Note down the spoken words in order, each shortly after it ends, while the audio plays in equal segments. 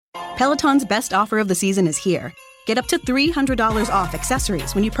Peloton's best offer of the season is here. Get up to $300 off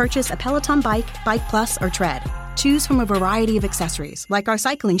accessories when you purchase a Peloton bike, Bike Plus, or Tread. Choose from a variety of accessories like our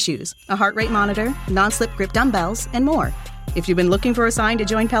cycling shoes, a heart rate monitor, non-slip grip dumbbells, and more. If you've been looking for a sign to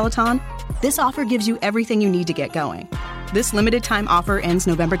join Peloton, this offer gives you everything you need to get going. This limited time offer ends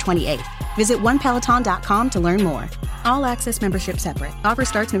November 28th. Visit onepeloton.com to learn more. All access membership separate. Offer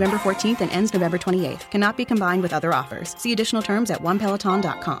starts November 14th and ends November 28th. Cannot be combined with other offers. See additional terms at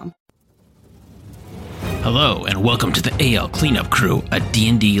onepeloton.com. Hello, and welcome to the AL Cleanup Crew, a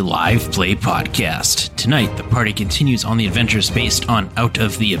D&D live play podcast. Tonight, the party continues on the adventures based on Out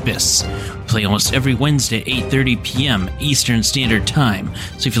of the Abyss. We play almost every Wednesday at 8:30 p.m. Eastern Standard Time,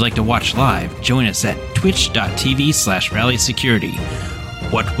 so if you'd like to watch live, join us at twitch.tv/rallysecurity.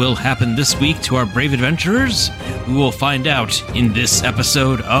 What will happen this week to our brave adventurers? We will find out in this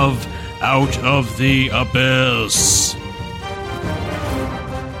episode of Out of the Abyss.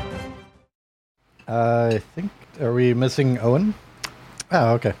 I think, are we missing Owen?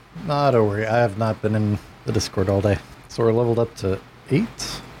 Oh, okay. No, don't worry. I have not been in the Discord all day. So we're leveled up to 8.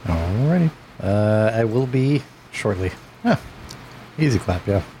 Alrighty. I will be shortly. Easy clap,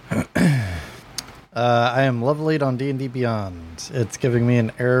 yeah. I am level 8 on D&D Beyond. It's giving me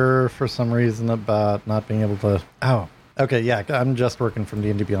an error for some reason about not being able to... Oh, okay, yeah. I'm just working from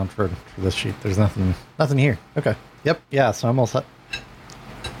D&D Beyond for this sheet. There's nothing here. Okay. Yep, yeah, so I'm all set.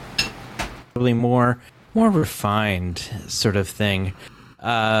 Probably more refined sort of thing,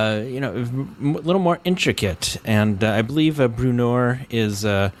 a little more intricate. And I believe Brunor is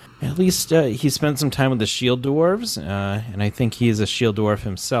at least he spent some time with the Shield Dwarves, and I think he is a Shield Dwarf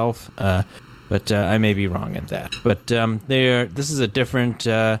himself. But I may be wrong at that. But this is a different.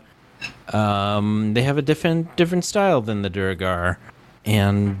 They have a different style than the Durgar,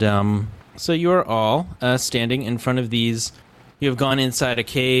 and so you are all standing in front of these. You have gone inside a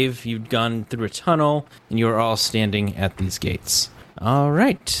cave, you've gone through a tunnel, and you are all standing at these gates. All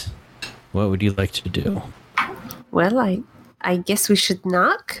right. What would you like to do? Well, I guess we should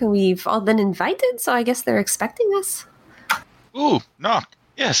knock. We've all been invited, so I guess they're expecting us. Ooh, knock.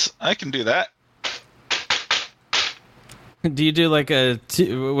 Yes, I can do that. Do you do like a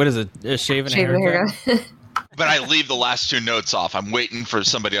shave and haircut? But I leave the last two notes off. I'm waiting for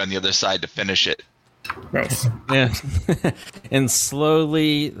somebody on the other side to finish it. Nice. Yeah. And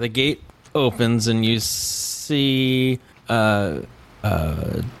slowly the gate opens and you see two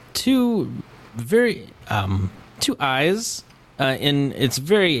eyes in its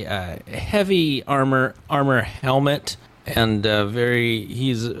very heavy armor helmet, and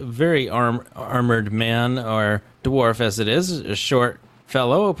he's a very armored man, or dwarf as it is, a short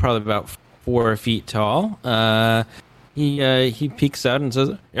fellow, probably about 4 feet tall. He peeks out and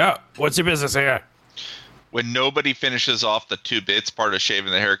says, "Yeah, what's your business here?" When nobody finishes off the 2 bits part of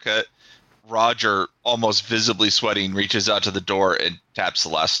shaving the haircut, Roger, almost visibly sweating, reaches out to the door and taps the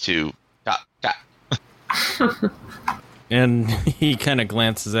last 2. Tap, tap. And he kind of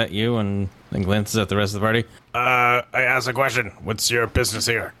glances at you and then glances at the rest of the party. I asked a question. What's your business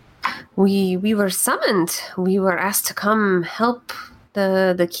here? We were summoned. We were asked to come help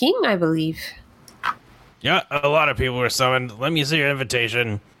the king, I believe. Yeah, a lot of people were summoned. Let me see your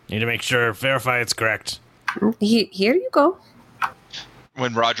invitation. Need to verify it's correct. Here you go.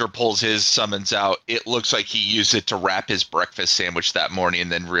 When Roger pulls his summons out, it looks like he used it to wrap his breakfast sandwich that morning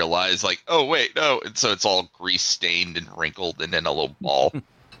and then realized, like, oh, wait, no. And so it's all grease-stained and wrinkled and in a little ball.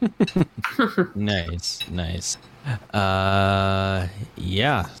 Nice.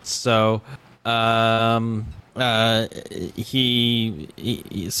 Yeah, so,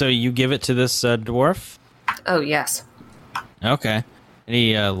 so you give it to this dwarf? Oh, yes. Okay. And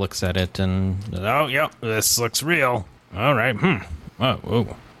he looks at it and, oh, yep, this looks real. All right, Oh,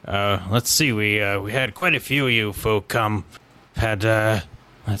 let's see, we had quite a few of you folk come. We had a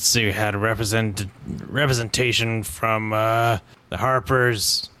representation from the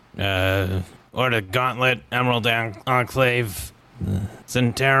Harpers, or the Gauntlet, Emerald Enclave,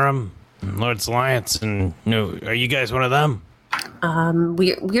 Zentarum, Lord's Alliance, and are you guys one of them?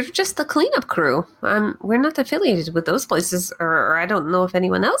 We're just the cleanup crew. We're not affiliated with those places, or I don't know if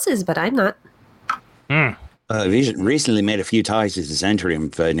anyone else is, but I'm not. We recently made a few ties to the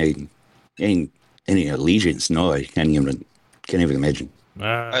Zentarum for any allegiance. No, I can't even imagine.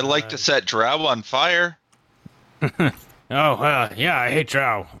 I like to set Drow on fire. Yeah, I hate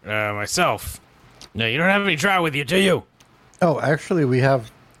Drow myself. No, you don't have any Drow with you, do you? Oh, actually, we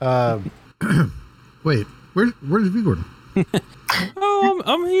have. Wait, where's V-Gordon?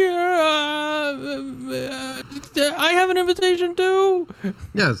 I'm here. I have an invitation too.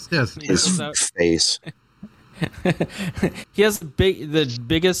 Yes. His face. He has the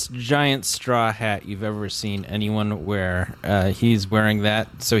biggest giant straw hat you've ever seen anyone wear. He's wearing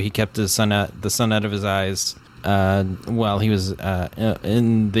that, so he kept the sun out of his eyes while he was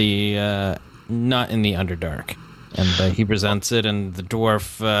in the not in the Underdark. And he presents it, and the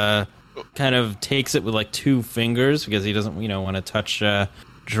dwarf kind of takes it with like 2 fingers because he doesn't, want to touch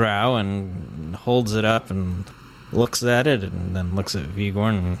Drow, and holds it up and looks at it, and then looks at Vigor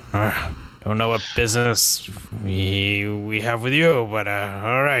and. Don't know what business we have with you, but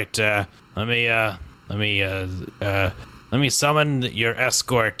all right. Let me summon your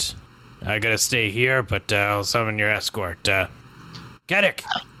escort. I gotta stay here, but I'll summon your escort. Geddick.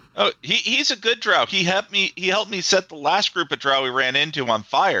 Oh, he's a good drow. He helped me set the last group of drow we ran into on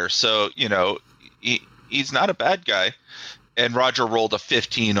fire. So he's not a bad guy. And Roger rolled a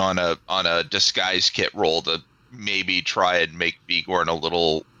 15 on a disguise kit roll to maybe try and make Vigor a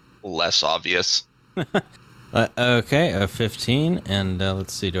little less obvious. Okay, a 15, and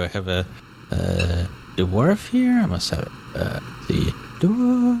let's see. Do I have a dwarf here? I must have the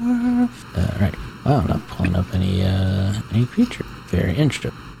dwarf. Right. Wow, I'm not pulling up any creature. Very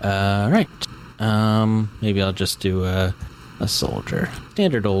interesting. Right. Maybe I'll just do a soldier.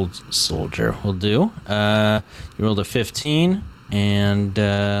 Standard old soldier will do. You rolled a 15, and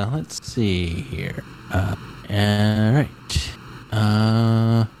let's see here. All right.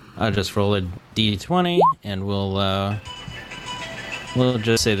 I'll just roll a d20, and we'll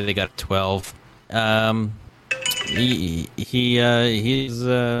just say that they got 12. Well,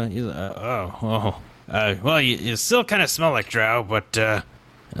 you still kind of smell like drow, but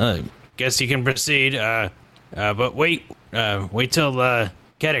guess you can proceed. But wait till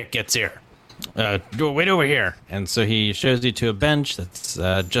Geddick gets here. Wait over here. And so he shows you to a bench that's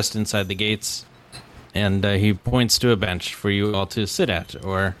just inside the gates. And he points to a bench for you all to sit at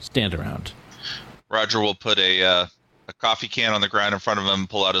or stand around. Roger will put a coffee can on the ground in front of him,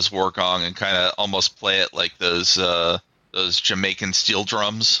 pull out his war gong, and kind of almost play it like those Jamaican steel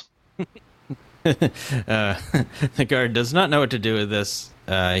drums. The guard does not know what to do with this.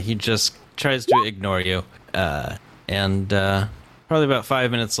 He just tries to ignore you. And probably about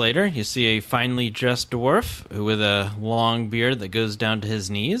 5 minutes later, you see a finely dressed dwarf with a long beard that goes down to his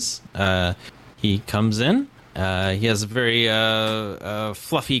knees. He comes in. He has a very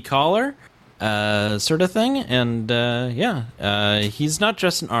fluffy collar, sort of thing, and he's not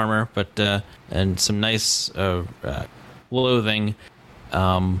dressed in armor, but and some nice clothing,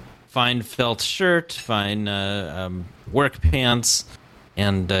 fine felt shirt, fine work pants,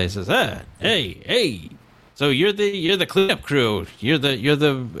 and he says, "Hey, so you're the cleanup crew. You're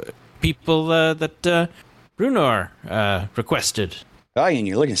the people that Brunor requested." Oh, and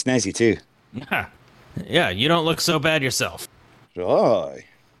you're looking snazzy too. Yeah, you don't look so bad yourself. Oh,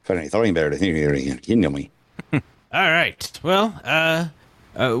 funny, thought about it. I think you know me. All right. Well,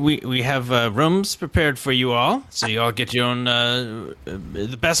 we have rooms prepared for you all, so you all get your own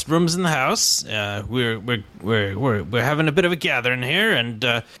the best rooms in the house. We're having a bit of a gathering here, and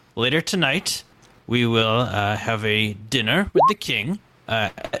later tonight we will have a dinner with the king.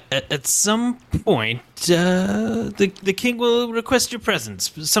 At some point, the king will request your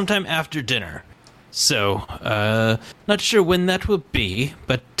presence sometime after dinner. So, not sure when that will be,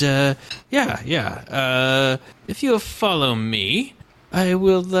 but if you'll follow me, I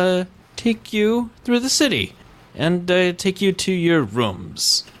will take you through the city and take you to your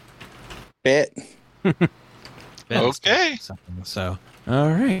rooms. Bet. Okay. So, all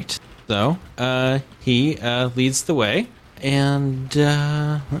right. So, he leads the way. And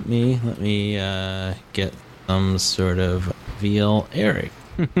let me get some sort of veal Eric.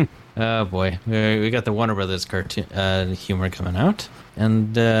 Oh boy, we got the Warner Brothers cartoon humor coming out,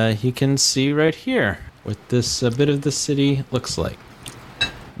 and you can see right here what this bit of the city looks like.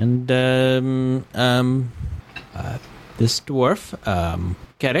 And this dwarf,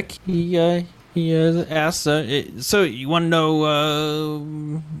 Geddick, he asks, so you want to know a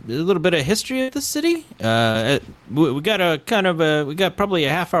little bit of history of the city? We got probably a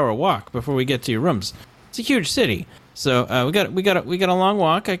half-hour walk before we get to your rooms. It's a huge city, so we got a long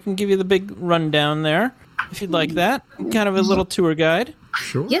walk. I can give you the big rundown there if you'd like that. Kind of a little tour guide.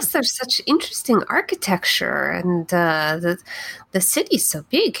 Sure. Yes, there's such interesting architecture, and the city's so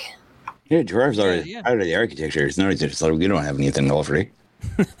big. Yeah, dwarves are out of the architecture. It's not just like we don't have anything to offer.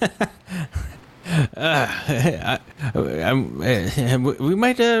 We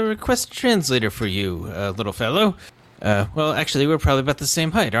might request a translator for you, little fellow. Well, actually, we're probably about the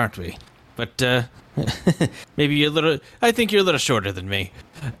same height, aren't we? But maybe you're a little. I think you're a little shorter than me.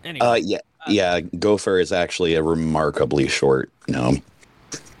 Anyway. Yeah. Gopher is actually a remarkably short gnome.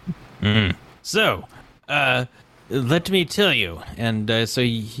 So, let me tell you. And so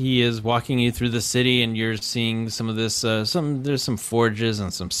he is walking you through the city, and you're seeing some of this. There's some forges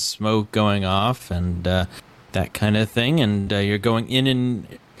and some smoke going off, and that kind of thing. And you're going in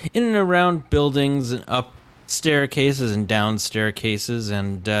and around buildings and up staircases and down staircases.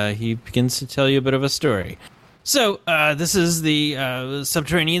 And he begins to tell you a bit of a story. So this is the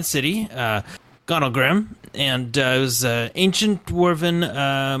subterranean city, Gonalgrim, and it was ancient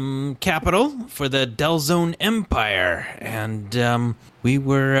dwarven capital for the Delzone Empire, and we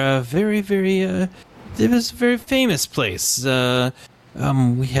were very, very. It was a very famous place.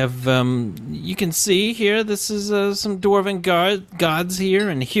 We have, you can see here. This is some dwarven gods here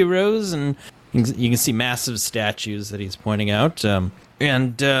and heroes, and you can see massive statues that he's pointing out,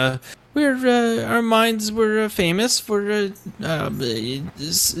 and. Our mines were famous for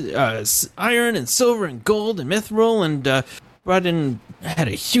iron and silver and gold and mithril, and had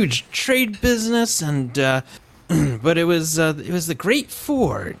a huge trade business, and but it was the Great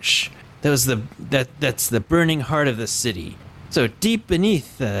Forge that's the burning heart of the city. So deep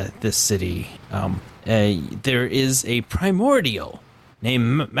beneath this city, there is a primordial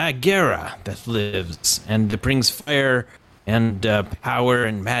named Magera that lives, and it brings fire and power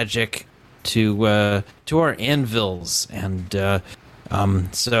and magic to our anvils, and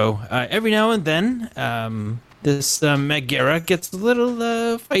so every now and then this Magera gets a little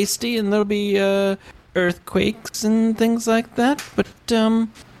feisty, and there'll be earthquakes and things like that. But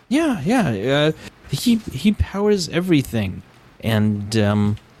he powers everything,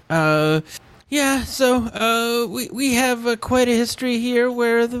 and so we have quite a history here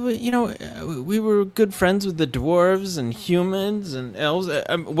where we were good friends with the dwarves and humans and elves.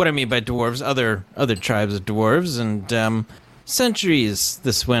 What I mean by dwarves, other tribes of dwarves, and centuries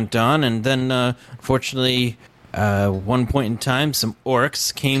this went on, and then unfortunately, one point in time, some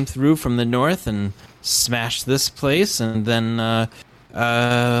orcs came through from the north and smashed this place, and then the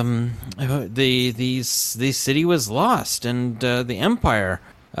city was lost, and the empire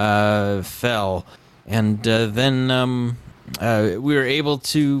fell, and then we were able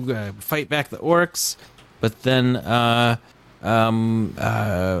to fight back the orcs, but then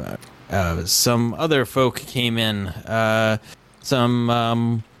some other folk came in,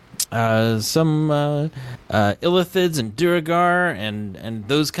 some Illithids and Duragar and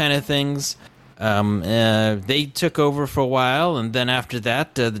those kind of things. They took over for a while, and then after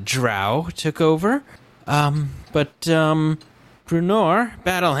that, the Drow took over. But Brunor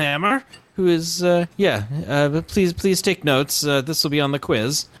Battlehammer, who is please take notes. This will be on the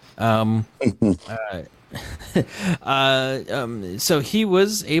quiz. So he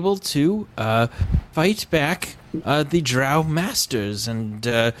was able to fight back the Drow masters, and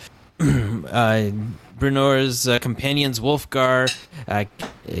Brunor's companions Wolfgar,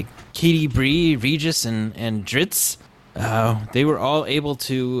 Katie Bree, Regis, and Dritz. They were all able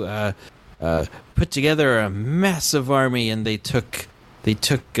to put together a massive army, and they took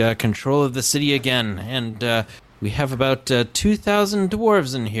control of the city again. And we have about 2,000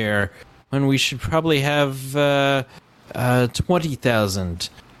 dwarves in here, when we should probably have 20,000.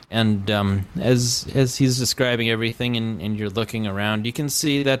 And as he's describing everything, and you're looking around, you can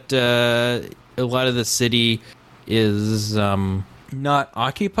see that a lot of the city is not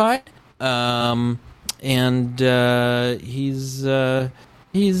occupied. And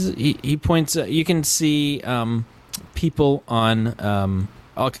he points. You can see people on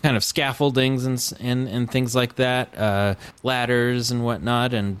all kind of scaffoldings and things like that, ladders and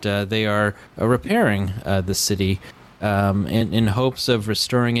whatnot, and they are repairing the city in hopes of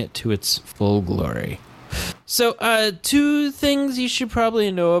restoring it to its full glory. So, two things you should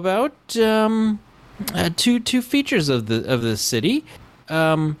probably know about. Two features of the city.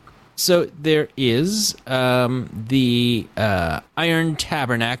 So there is the Iron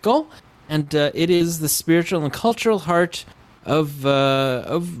Tabernacle, and it is the spiritual and cultural heart of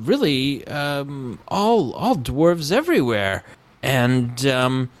really all dwarves everywhere.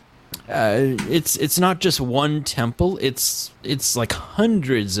 And it's not just one temple; it's like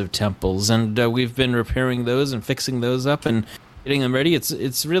hundreds of temples, and we've been repairing those and fixing those up and getting them ready.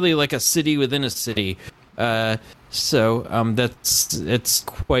 It's really like a city within a city. So it's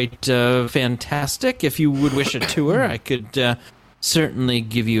quite fantastic. If you would wish a tour, I could certainly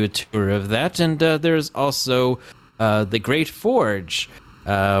give you a tour of that. And there's also the Great Forge.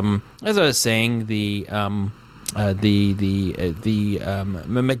 As I was saying, the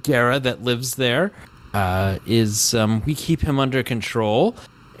Magera that lives there is we keep him under control,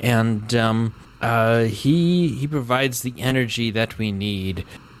 and he provides the energy that we need.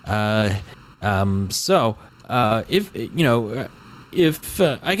 So if if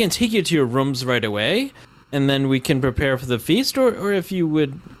I can take you to your rooms right away, and then we can prepare for the feast, or if you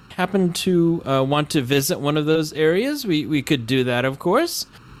would happen to want to visit one of those areas, we could do that, of course.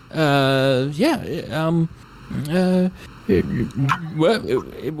 What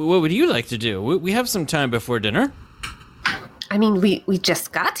would you like to do? We have some time before dinner. I mean, we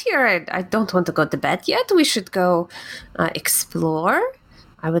just got here. I don't want to go to bed yet. We should go explore.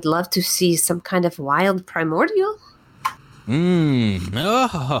 I would love to see some kind of wild primordial.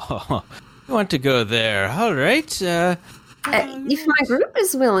 Oh, you want to go there. All right. If my group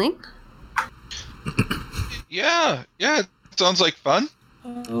is willing. Yeah, sounds like fun.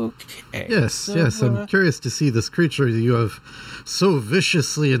 Okay. Yes, I'm curious to see this creature you have so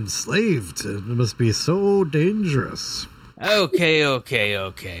viciously enslaved. It must be so dangerous. Okay.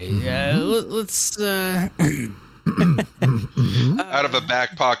 Let's. Out of a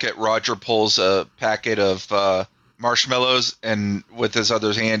back pocket, Roger pulls a packet of marshmallows, and with his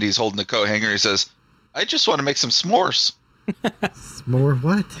other hand, he's holding the coat hanger. He says, "I just want to make some s'mores." S'more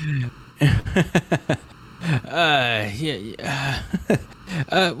what?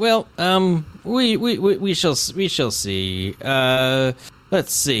 We shall see.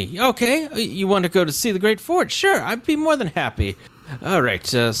 Let's see. Okay, you want to go to see the Great Forge? Sure, I'd be more than happy. All right,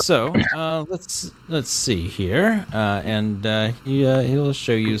 so let's see here, and he'll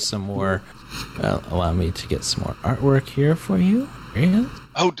show you some more. Allow me to get some more artwork here for you. Yeah.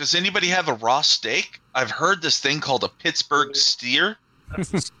 Oh, does anybody have a raw steak? I've heard this thing called a Pittsburgh steer.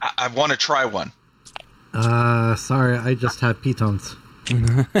 I want to try one. Sorry, I just have pitons.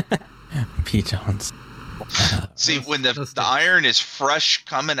 Pitons. See, when the iron is fresh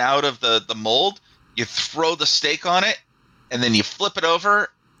coming out of the mold, you throw the steak on it, and then you flip it over,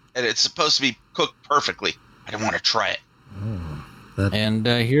 and it's supposed to be cooked perfectly. I don't want to try it. And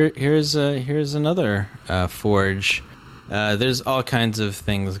here's another forge. There's all kinds of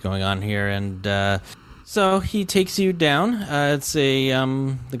things going on here, and so he takes you down. It's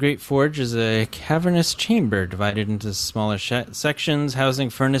the Great Forge is a cavernous chamber divided into smaller sections, housing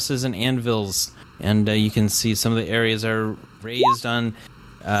furnaces and anvils. And you can see some of the areas are raised on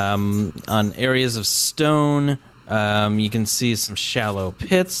areas of stone. You can see some shallow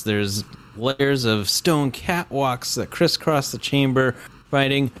pits. There's layers of stone catwalks that crisscross the chamber,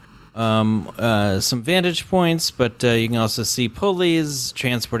 providing some vantage points. But you can also see pulleys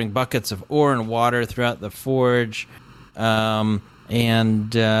transporting buckets of ore and water throughout the forge. So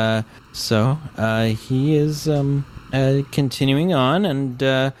he is continuing on, and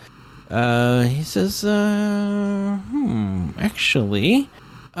he says, actually,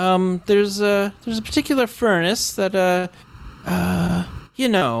 there's a particular furnace that,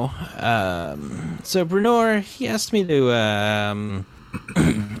 so Brunor, he asked me to,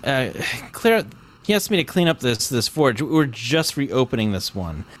 he asked me to clean up this forge. We're just reopening this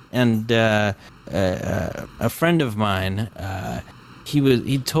one. And, a friend of mine,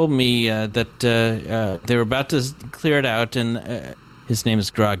 he told me, that, they were about to clear it out, and, his name is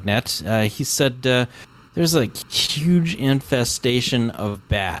Grognet. He said there's a huge infestation of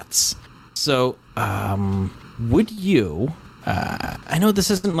bats. So, would you... I know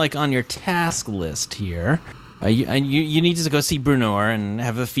this isn't like on your task list here. You need to go see Brunor and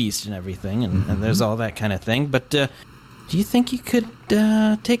have a feast and everything, and there's all that kind of thing. But do you think you could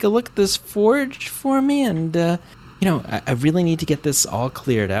take a look at this forge for me? And, I really need to get this all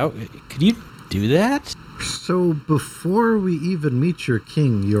cleared out. Could you do that? So before we even meet your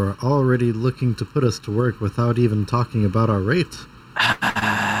king, you're already looking to put us to work without even talking about our rate?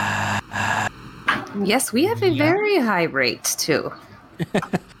 Yes, we have a very high rate, too.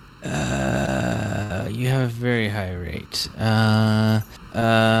 You have a very high rate.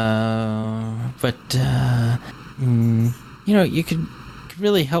 You could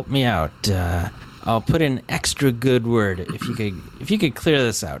really help me out. I'll put in extra good word if you could clear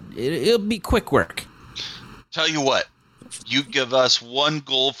this out. It'll be quick work. Tell you what, you give us 1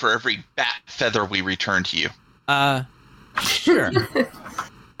 gold for every bat feather we return to you. Sure.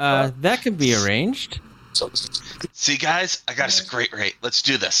 That could be arranged. See, guys, I got us a great rate. Let's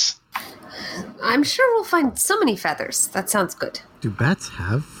do this. I'm sure we'll find so many feathers. That sounds good. Do bats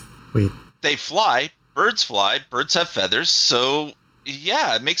have? Wait. They fly. Birds fly. Birds have feathers. So,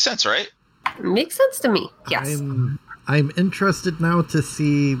 yeah, it makes sense, right? Makes sense to me. Yes. I'm interested now to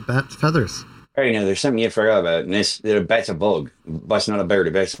see bat feathers. All right, now there's something you forgot about. And the bat's a bug. Bat's not a bird,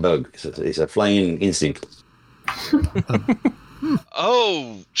 a bat's a bug. It's a flying instinct.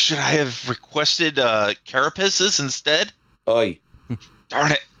 Oh, should I have requested carapaces instead? Aye.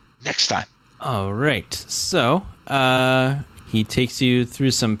 Darn it. Next time. All right. So, he takes you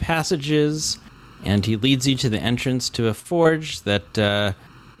through some passages, and he leads you to the entrance to a forge that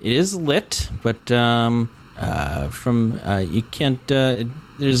it is lit, but you can't.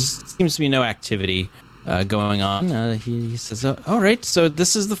 There seems to be no activity going on. He says, "All right, so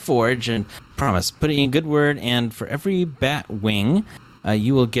this is the forge, and promise, put in a good word, and for every bat wing,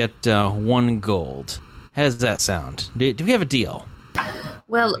 you will get 1 gold." How does that sound? Do we have a deal?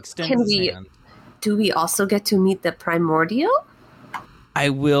 Well, Extend his hand. do we also get to meet the primordial? I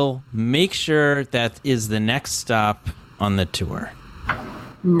will make sure that is the next stop on the tour.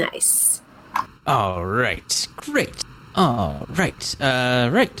 Nice. All right, great. All right,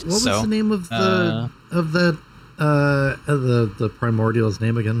 right. What was the name of the primordial's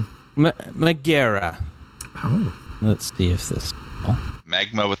name again? Megara. Oh, Let's see if this.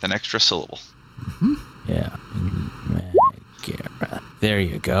 Magma with an extra syllable. Yeah, Megara. There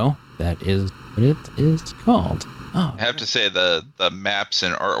you go. That is what it is called. Oh, I have to say the maps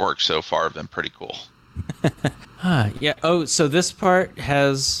and artwork so far have been pretty cool. yeah. Oh, so this part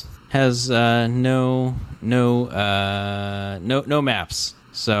has no maps.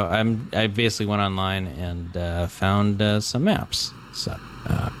 So I basically went online and found some maps. So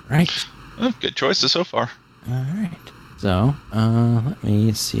right. Oh, good choices so far. All right. So let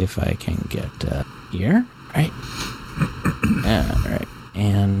me see if I can get here. Right. All right.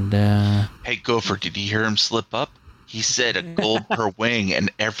 And Hey, Gopher, did you hear him slip up? He said a gold per wing, and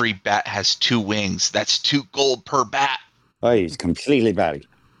every bat has 2 wings. That's 2 gold per bat. Oh, he's completely batty.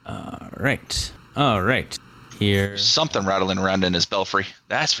 all right. All right. Here. There's something rattling around in his belfry.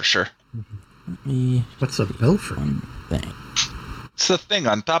 That's for sure. Let me what's a belfry? one thing. It's the thing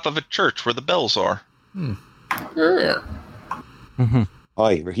on top of a church where the bells are. Oh. Oh,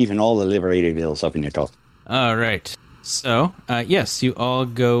 you're heaving all the liberated bills up in your top. All right. So, yes, you all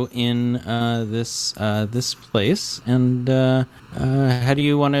go in this place, and how do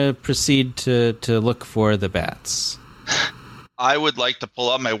you want to proceed to look for the bats? I would like to pull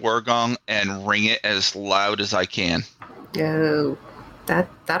out my wargong and ring it as loud as I can. Oh,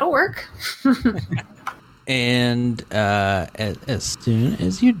 that'll work. And as soon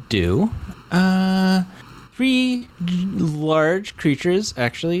as you do, 3 large creatures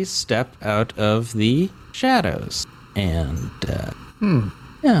actually step out of the shadows. And,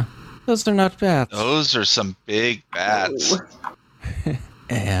 yeah, those are not bats. Those are some big bats.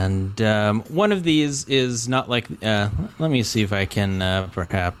 And one of these is not like, let me see if I can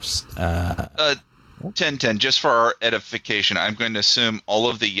perhaps... 10-10, just for our edification, I'm going to assume all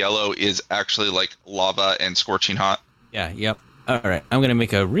of the yellow is actually like lava and scorching hot. Yeah, yep. All right, I'm going to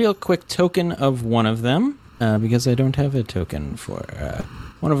make a real quick token of one of them, because I don't have a token for...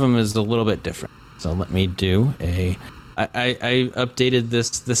 one of them is a little bit different. So let me do a... I updated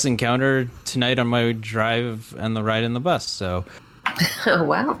this encounter tonight on my drive and the ride in the bus, so... Oh,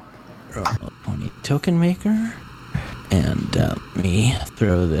 wow. Pony token maker. And let me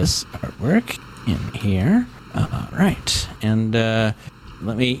throw this artwork in here. All right. And let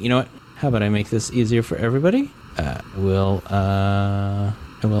me... You know what? How about I make this easier for everybody? I will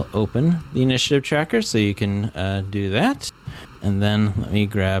open the initiative tracker so you can do that. And then let me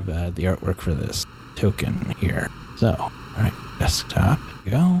grab the artwork for this token here. So, all right, desktop, there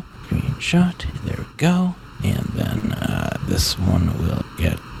we go. Screenshot, there we go. And then this one will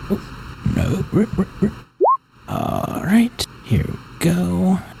get... All right, here we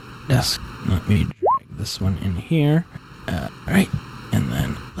go. Let me drag this one in here. All right, and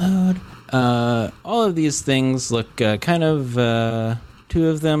then load. All of these things look kind of... 2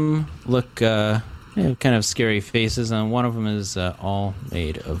 of them look they have kind of scary faces, and one of them is all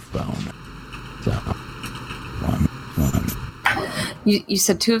made of bone. So, one. You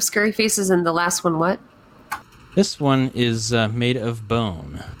said 2 of scary faces, and the last one what? This one is made of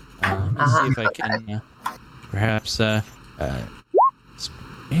bone. Let's see if I can perhaps spray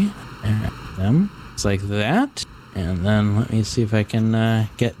them. It's like that. And then let me see if I can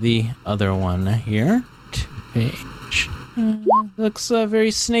get the other one here. 2 page. Looks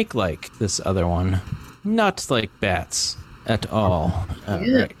very snake-like, this other one. Not like bats at all.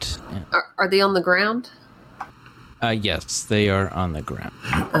 Right. Are they on the ground? Yes, they are on the ground.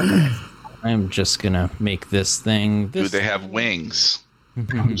 I'm just going to make this thing... Do they have wings?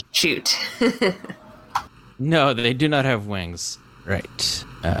 Shoot. No, they do not have wings. Right.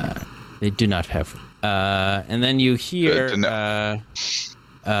 They do not have... and then you hear...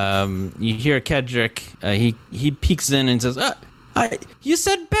 you hear Kedrick. He peeks in and says, you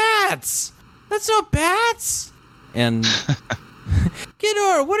said bats! That's not bats! And...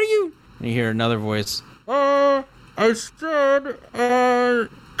 Gidor, what are you... And you hear another voice. I said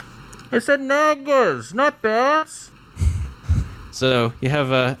nagas, not bats. So you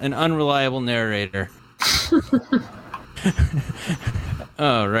have an unreliable narrator.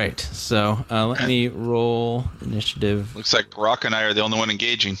 All right. So let me roll initiative. Looks like Rock and I are the only one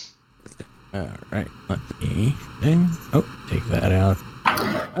engaging. All right. Let me take that out.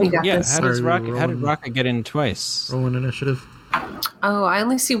 Oh, You got yeah. this. How did Rolling- Rocket get in twice? Rolling initiative. Oh, I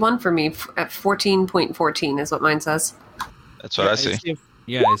only see one for me at 14.14 is what mine says. That's what I see.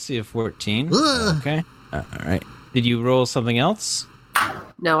 I see a 14. Ugh. Okay. All right. Did you roll something else?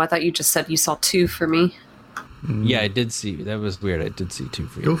 No, I thought you just said you saw 2 for me. Yeah, I did see. That was weird. I did see 2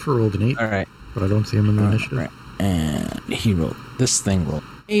 for you. Gopher rolled an 8, All right. but I don't see him in the initiative. Right. And he rolled. This thing rolled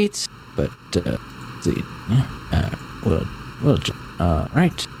 8, but let's see. All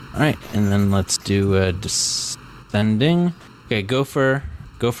right. And then let's do descending. Okay, Gopher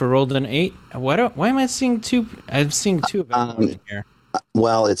rolled an 8. Why am I seeing 2? I'm seeing 2 of everyone in here.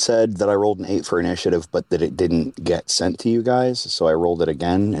 Well, it said that I rolled an 8 for initiative, but that it didn't get sent to you guys. So I rolled it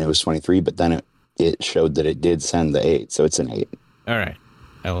again, and it was 23. But then it showed that it did send the 8, so it's an 8. All right.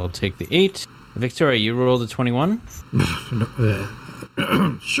 I will take the 8. Victoria, you rolled a 21.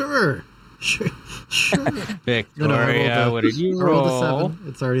 Sure. Victoria, what did you I rolled roll? a 7.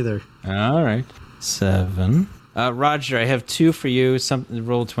 It's already there. All right. 7. Roger, I have 2 for you.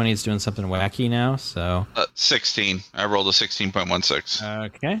 Roll 20 is doing something wacky now, so. 16. I rolled a 16.16.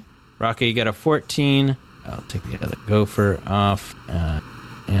 Okay. Rocky, you got a 14. I'll take the other gopher off.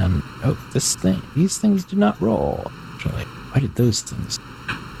 These things do not roll. Actually, why did those things?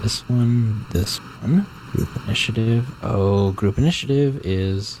 This one. Group initiative. Oh, group initiative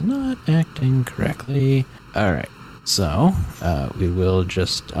is not acting correctly. All right. So, I'll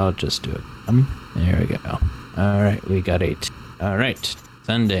just do it. There we go. All right, we got 8. All right,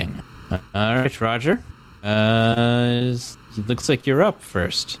 sending. All right, Roger. It looks like you're up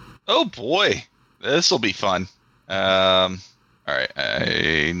first. Oh boy, this will be fun. All right,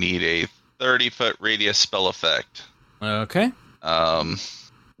 I need a 30-foot radius spell effect. Okay. I'm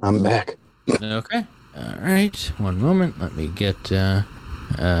back. Okay. All right. One moment. Let me get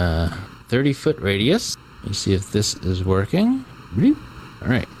 30-foot radius. Let me see if this is working. All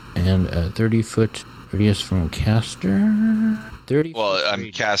right, and 30-foot radius from caster. 30. Well,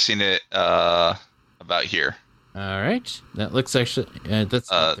 I'm casting it about here. All right. That looks actually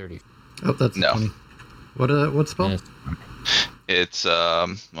that's not 30. Oh, that's No. 20. What spell? Yes. It's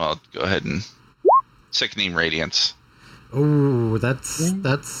well, go ahead and sickening radiance. Oh, that's a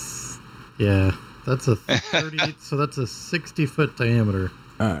 30. So that's a 60-foot diameter.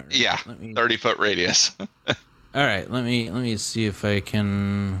 All right. Yeah, 30-foot radius. All right. Let me see if I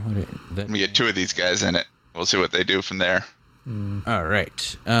can. Let me get 2 of these guys in it. We'll see what they do from there. All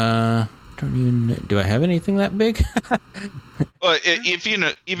right. Do I have anything that big? Well,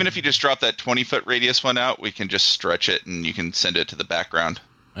 even if you just drop that 20-foot radius one out, we can just stretch it and you can send it to the background.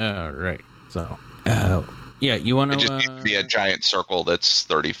 All right. So, yeah, you want to? It just needs to be a giant circle that's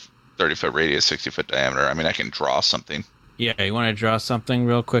 30-foot radius, 60-foot diameter. I mean, I can draw something. Yeah, you want to draw something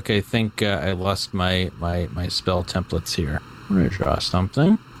real quick? I think I lost my spell templates here. I'm going to draw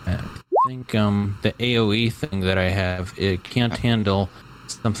something. I think the AoE thing that I have, it can't handle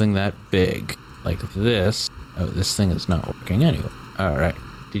something that big like this. Oh, this thing is not working anyway. All right.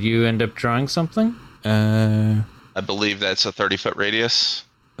 Did you end up drawing something? I believe that's a 30-foot radius.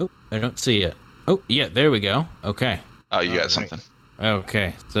 Oh, I don't see it. Oh, yeah, there we go. Okay. Oh, you got something.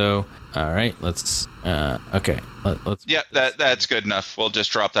 Okay, so all right, let's. Okay, let's. Yeah, that's good enough. We'll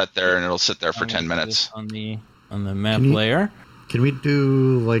just drop that there, and it'll sit there for 10 minutes. On the map layer. Can we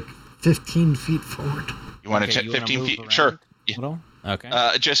do like 15 feet forward? You want to check 15 feet? Sure. Yeah. Okay.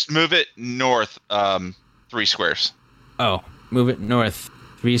 Just move it north 3 squares. Oh, move it north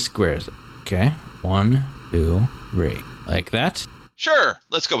 3 squares. Okay. 1, 2, 3. Like that? Sure.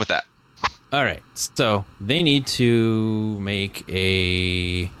 Let's go with that. All right. So they need to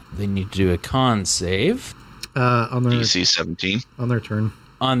do a con save. On their DC 17. on their turn.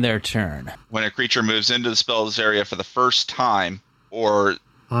 On their turn. When a creature moves into the spell's area for the first time, or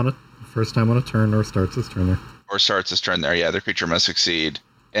On it, first time on a turn, or starts its turn there. starts its turn there, yeah, the creature must succeed.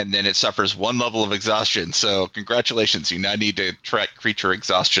 And then it suffers 1 level of exhaustion. So congratulations, you now need to track creature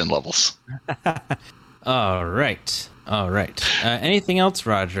exhaustion levels. All right. Anything else,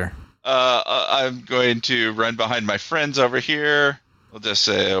 Roger? I'm going to run behind my friends over here. We'll just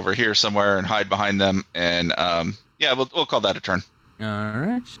say over here somewhere and hide behind them. And yeah, we'll call that a turn. All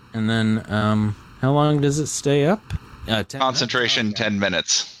right. And then how long does it stay up? 10 Concentration, minutes? Okay. 10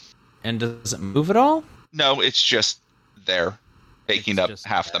 minutes. And does it move at all? No, it's just there, taking up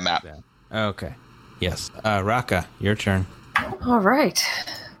half the map. There. Okay. Yes. Raka, your turn. All right.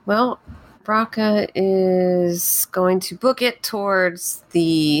 Well, Raka is going to book it towards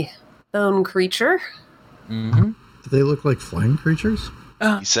the bone creature. Mm-hmm. Do they look like flying creatures?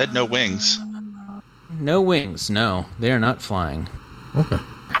 He said no wings. No wings, no. They are not flying. Okay.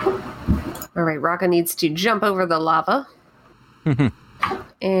 All right, Raka needs to jump over the lava.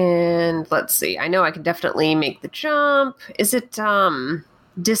 And let's see. I know I can definitely make the jump. Is it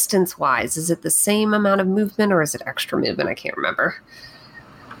distance-wise? Is it the same amount of movement or is it extra movement? I can't remember.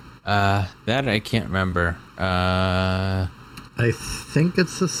 That I can't remember. I think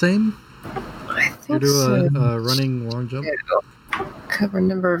it's the same. I You think do so. a running long jump. Cover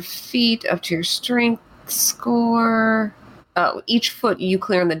number of feet up to your strength score. Oh, each foot you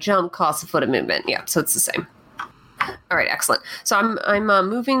clear in the jump costs a foot of movement. Yeah, so it's the same. All right, excellent. So I'm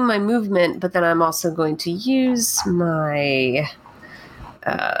moving my movement, but then I'm also going to use my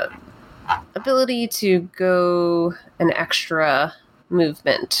ability to go an extra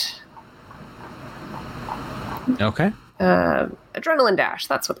movement. Okay. Adrenaline dash,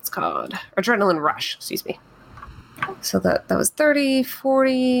 that's what it's called. Adrenaline rush, excuse me. So that was 30,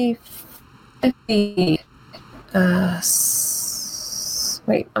 40, 50.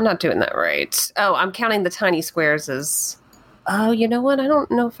 Wait, I'm not doing that right. Oh, I'm counting the tiny squares as... Oh, you know what? I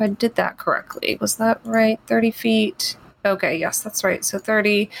don't know if I did that correctly. Was that right? 30 feet? Okay, yes, that's right. So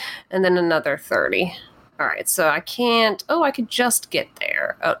 30, and then another 30. All right, so I can't... Oh, I could just get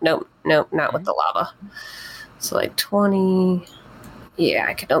there. Oh, no, not with the lava. So like 20... Yeah,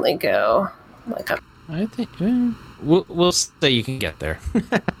 I could only go like a... I think we'll say you can get there.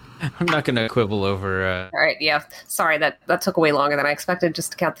 I'm not going to quibble over... All right, yeah. Sorry, that took way longer than I expected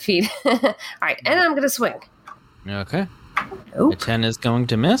just to count the feet. All right, and I'm going to swing. Okay. Nope. A 10 is going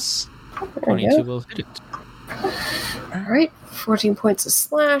to miss. There we 22 go. will hit it. All right, 14 points of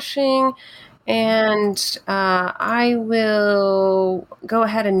slashing. And I will go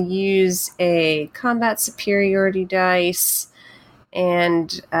ahead and use a combat superiority dice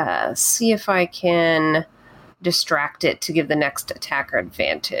and see if I can distract it to give the next attacker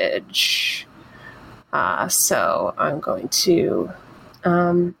advantage. So I'm going to,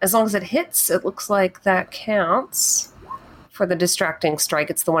 as long as it hits, it looks like that counts for the distracting strike.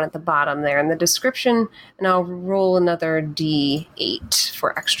 It's the one at the bottom there in the description, and I'll roll another D8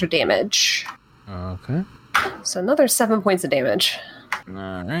 for extra damage. Okay. So another 7 points of damage.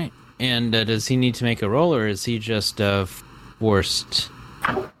 All right. And does he need to make a roll, or is he just forced?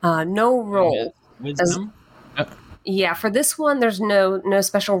 No roll. Wisdom? Yeah, for this one, there's no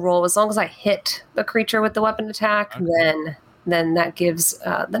special roll. As long as I hit the creature with the weapon attack, Okay. then that gives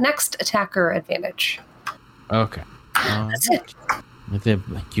the next attacker advantage. Okay. That's it.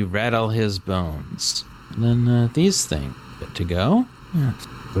 You rattle his bones. And then these things get to go.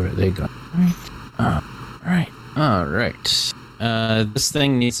 Where are they going? All right. This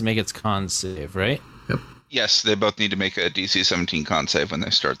thing needs to make its con save, right? Yes, they both need to make a DC 17 con save when they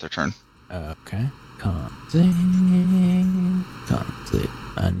start their turn. Okay. Con save.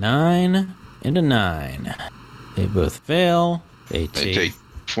 A 9 and a 9. They both fail. They take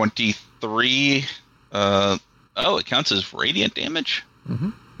 23. It counts as radiant damage. Mm-hmm.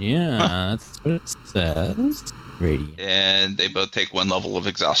 Yeah, that's what it says. Radiant. And they both take 1 level of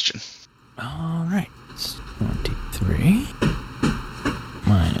exhaustion. All right. It's 23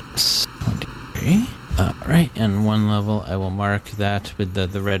 minus 23. All right, and 1 level. I will mark that with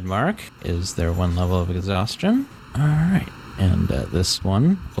the red mark. Is there 1 level of exhaustion? All right, and this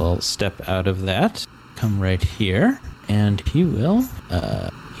one will step out of that. Come right here, and he will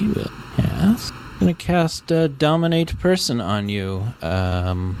cast. Gonna cast Dominate Person on you,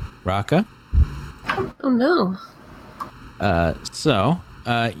 Raka. Oh no. So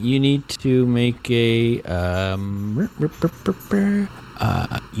you need to make a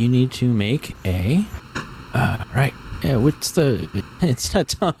right. Yeah, what's the? It's not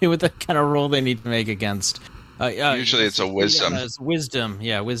telling me what the kind of roll they need to make against. Usually it's a wisdom. Yeah, it's wisdom.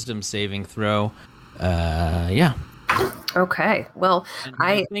 Yeah, wisdom saving throw. Yeah. Okay. Well, And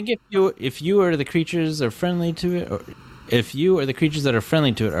I think if you or the creatures are friendly to it, or if you or the creatures that are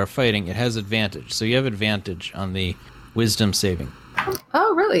friendly to it are fighting, it has advantage. So you have advantage on the wisdom saving.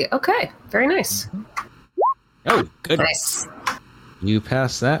 Oh, really? Okay. Very nice. Oh, goodness. Nice. You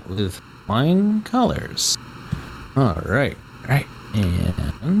pass that with flying colors. All right. Right.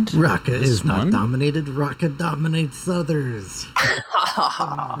 And Raka this is not one. dominated. Raka dominates others.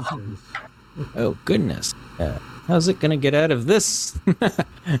 Oh, goodness. How's it going to get out of this?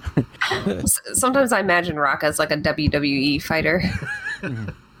 Sometimes I imagine Raka as like a WWE fighter.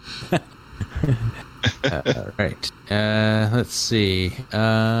 Right. Let's see.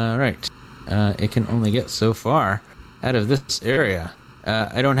 Right. It can only get so far out of this area.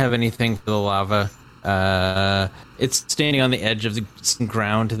 I don't have anything for the lava. It's standing on the edge of some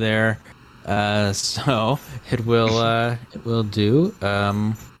ground there, so it will do.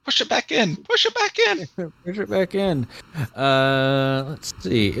 Push it back in. Push it back in. Push it back in. Let's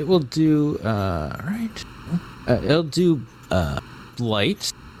see. It will do. Right. It'll do.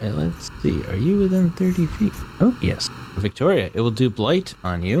 Blight. Let's see. Are you within 30 feet? Oh yes, Victoria. It will do blight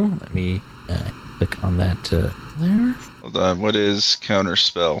on you. Let me click on that there. Hold on. What is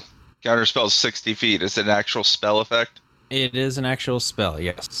counterspell? Counterspell is 60 feet. Is it an actual spell effect? It is an actual spell.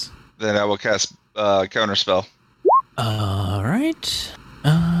 Yes. Then I will cast counterspell. All right.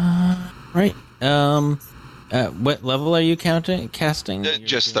 Right. What level are you casting?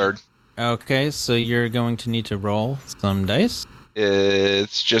 Just third. Okay, so you're going to need to roll some dice.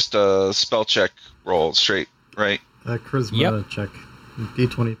 It's just a spell check roll straight, right? Charisma check.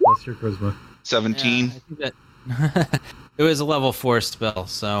 D20 plus your charisma. 17. Yeah, I think that it was a level 4 spell,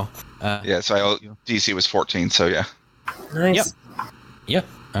 so So DC was 14, so yeah. Nice. Yep.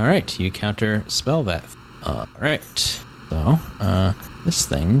 All right, you counter spell that. All right. So, this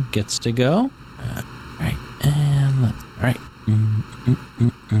thing gets to go. All right, and all right.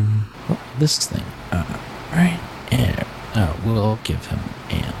 This thing. All right, and we'll give him.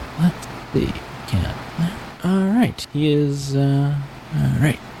 And let's see. All right, he is. All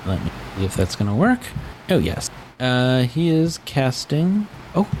right. Let me see if that's gonna work. Oh yes. He is casting.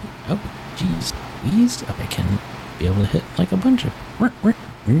 Oh, jeez, please. I can be able to hit like a bunch of.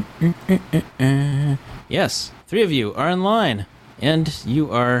 Yes, 3 of you are in line, and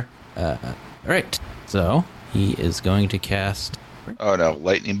you are. Right. So he is going to cast. Oh no,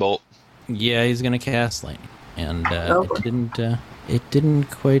 lightning bolt. Yeah, he's going to cast lightning, and it didn't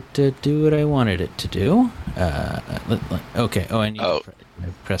quite do what I wanted it to do. Okay. Oh, I need to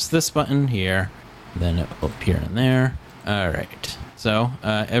press this button here. Then it will appear in there. All right. So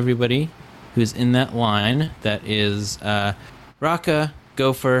everybody who's in that line, that is Raka,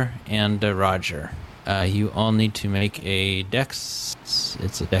 Gopher, and Roger. You all need to make a dex.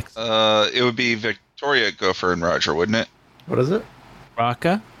 It's a dex. It would be Victoria, Gopher, and Roger, wouldn't it? What is it?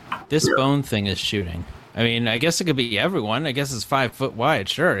 Raka, this bone thing is shooting. I mean, I guess it could be everyone. I guess it's 5 foot wide.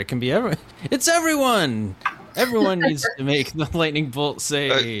 Sure, it can be everyone. It's everyone. Everyone needs to make the lightning bolt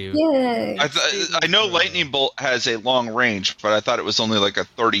save. Yay! I know lightning bolt has a long range, but I thought it was only like a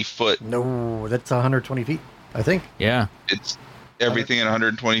 30-foot. No, that's 120 feet, I think. Yeah. It's everything in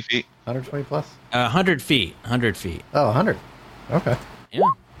 120 feet. 120 plus? 100 feet. 100 feet. Oh, 100. Okay. Yeah.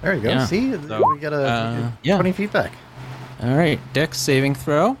 There you go. Yeah. See, So, we got a 20 feet back. All right. Dex saving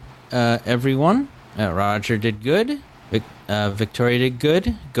throw. Everyone. Roger did good. Victoria did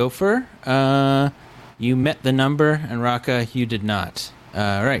good. Gopher. You met the number, and Raka, you did not.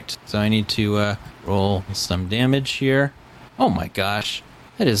 Right. So I need to roll some damage here. Oh my gosh.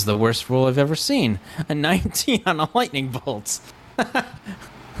 That is the worst roll I've ever seen. A 19 on a lightning bolt.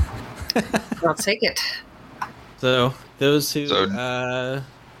 I'll take it. So those who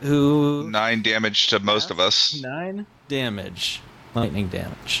 9 damage to most of us. 9 damage, lightning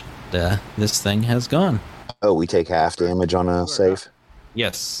damage. This thing has gone. Oh, we take half damage on a save?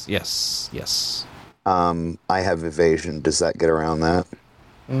 Yes. I have evasion. Does that get around that?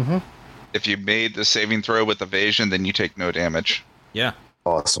 Mm-hmm. If you made the saving throw with evasion, then you take no damage. Yeah.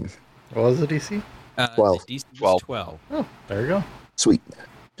 Awesome. What was the DC? 12. The DC is 12. 12. Oh, there you go. Sweet.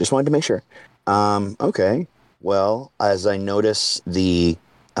 Just wanted to make sure. Okay. Well, as I notice the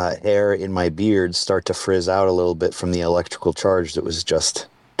hair in my beard start to frizz out a little bit from the electrical charge that was just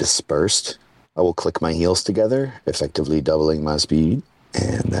dispersed, I will click my heels together, effectively doubling my speed.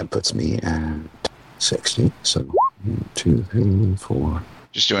 And that puts me at 60. So 1, 2, 3, 4.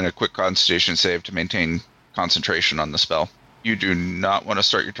 Just doing a quick Constitution save to maintain concentration on the spell. You do not want to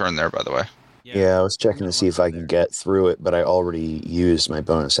start your turn there, by the way. Yeah, I was checking to see if I can get through it, but I already used my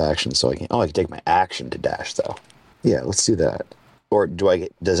bonus action, so I can take my action to dash, though. Yeah, let's do that. Or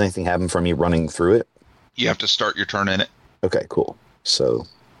does anything happen from me running through it? You have to start your turn in it. Okay, cool. So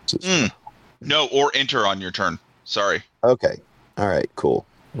No, or enter on your turn. Sorry. Okay. All right, cool.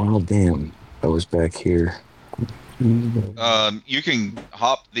 Well, damn. I was back here. You can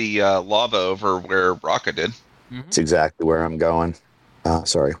hop the lava over where Raka did. It's exactly where I'm going.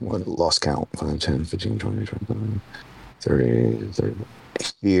 Sorry, lost count. 5, 10, 15, 20, 25, 30.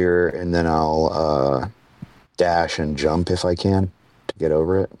 Here, and then I'll dash and jump if I can to get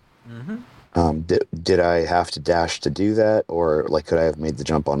over it. Did I have to dash to do that, or could I have made the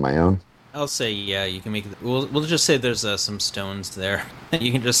jump on my own? I'll say yeah. You can make it. We'll just say there's some stones there that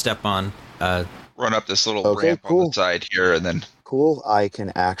you can just step on. Run up this little ramp on the side here, and then. Cool. I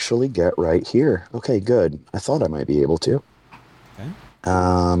can actually get right here. Okay, good. I thought I might be able to. Okay.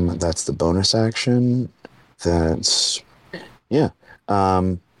 That's the bonus action. That's yeah.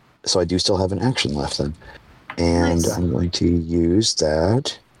 So I do still have an action left then, and Nice. I'm going to use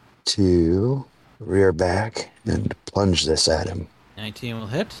that to rear back and plunge this at him. 19 will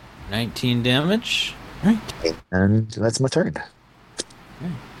hit. 19 damage. Right. And that's my turn.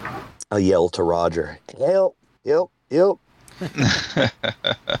 I yell to Roger, help, help, help.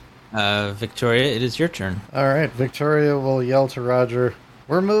 Victoria, it is your turn. All right, Victoria will yell to Roger,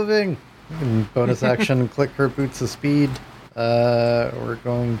 "We're moving!" And bonus action, click her boots of speed. We're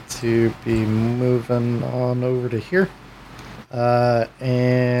going to be moving on over to here.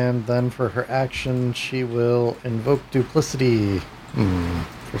 And then for her action, she will invoke duplicity.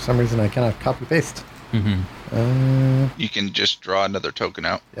 For some reason, I cannot copy paste. You can just draw another token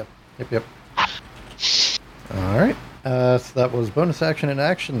out. Yep. All right. So that was bonus action and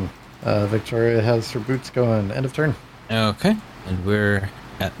action. Victoria has her boots going. End of turn. Okay. And we're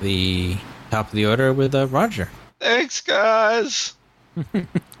at the top of the order with Roger. Thanks, guys.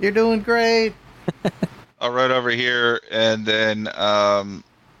 You're doing great. I'll run over here and then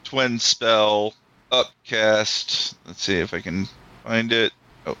twin spell upcast. Let's see if I can find it.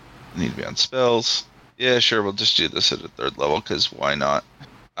 Oh, I need to be on spells. Yeah, sure. We'll just do this at a 3rd level because why not?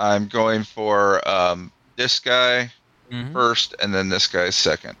 I'm going for this guy first and then this guy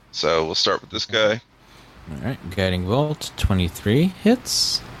second. So we'll start with this guy. All right. Guiding Bolt, 23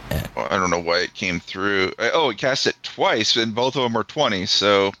 hits. Well, I don't know why it came through. It cast it twice and both of them were 20.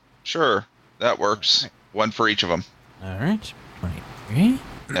 So sure, that works. One for each of them. All right. 23.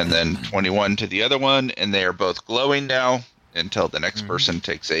 And then 21 to the other one. And they are both glowing now until the next person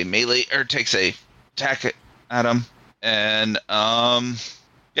takes a melee or takes a attack at them. And that'll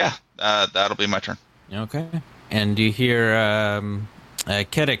be my turn. Okay. And you hear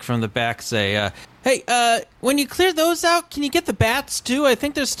Kedek from the back say, hey, when you clear those out, can you get the bats too? I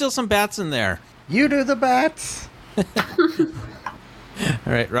think there's still some bats in there. You do the bats. All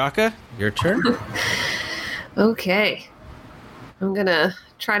right, Raka, your turn. Okay. I'm gonna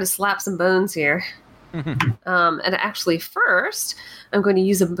try to slap some bones here. And actually, first, I'm going to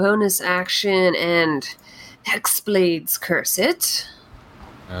use a bonus action and Hexblades curse it.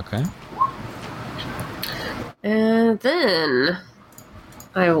 Okay. And then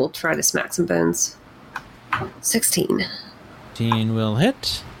I will try to smack some bones. 16. 15 will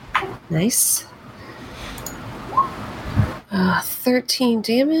hit. Nice. 13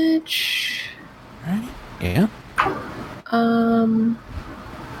 damage. All right. Yeah.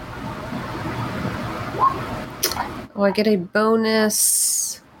 I get a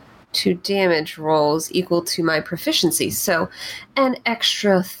bonus to damage rolls equal to my proficiency. So an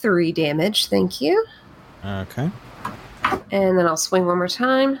extra 3 damage. Thank you. Okay. And then I'll swing one more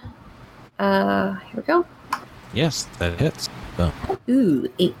time. Here we go. Yes, that hits. Boom. Ooh,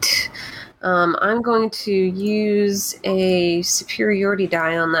 8. I'm going to use a superiority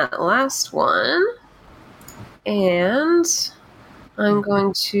die on that last one. And I'm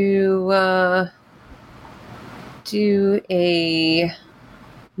going to do a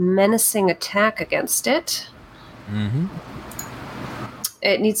menacing attack against it.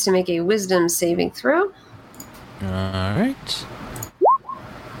 It needs to make a wisdom saving throw. All right.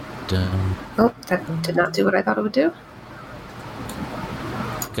 Done. Oh, that did not do what I thought it would do.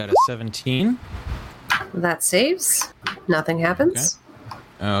 Got a 17. That saves. Nothing happens.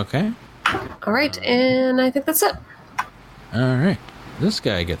 Okay. All right, and I think that's it. All right. This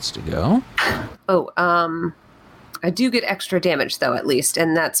guy gets to go. Oh, I do get extra damage, though, at least,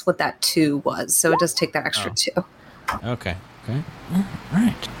 and that's what that 2 was, so it does take that extra 2. Okay. Okay. All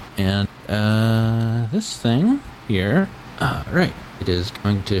right. And this thing here. All right. It is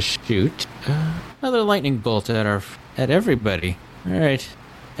going to shoot another lightning bolt at everybody. All right.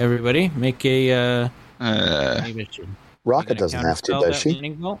 Everybody, make a. Maybe it should. Raka doesn't have to, does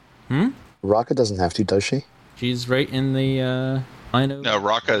she? Raka doesn't have to, does she? She's right in the line of. No,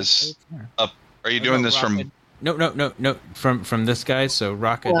 Raka's up. Are you doing this Raka, from? No. From this guy, so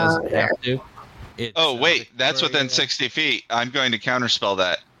Raka doesn't have to. It's, wait, that's within 60 feet. I'm going to counterspell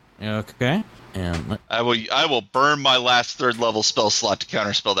that. Okay. And I will burn my last 3rd level spell slot to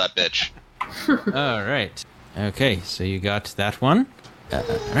counterspell that bitch. all right. Okay, so you got that one. All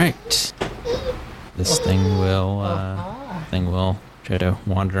right. This thing will try to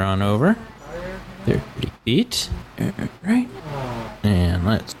wander on over 30 feet. All right. And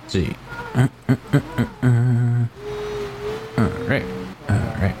let's see. All right.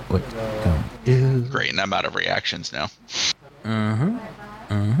 What's going to do? Great, and I'm out of reactions now.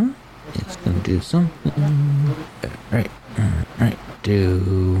 It's going to do something. All right.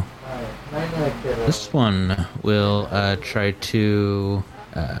 Do This one will try to.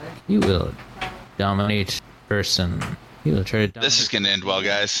 He will dominate person. He will try to. Dominate. This is going to end well,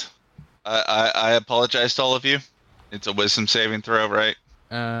 guys. I apologize to all of you. It's a wisdom saving throw, right?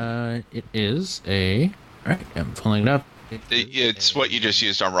 It is a. All right, I'm pulling it up. It's what you just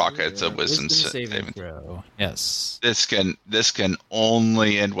used on Raka. It's a wisdom saving throw. Yes. This can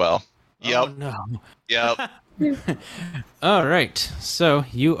only end well. Yep. Oh, no. Yep. All right. So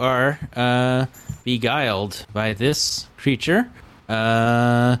you are beguiled by this creature. You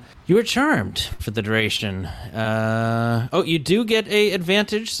are charmed for the duration. You do get a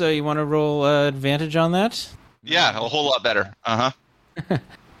advantage. So you want to roll advantage on that? Yeah, a whole lot better.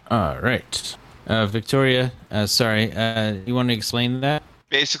 All right. Victoria, you want to explain that?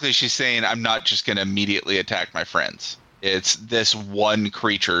 Basically, she's saying I'm not just going to immediately attack my friends. It's this one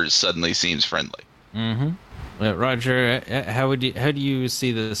creature suddenly seems friendly. Mm-hmm. Roger, how do you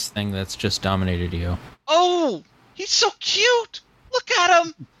see this thing that's just dominated you? Oh, he's so cute! Look at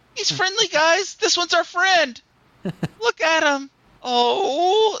him! He's friendly, guys! This one's our friend! Look at him!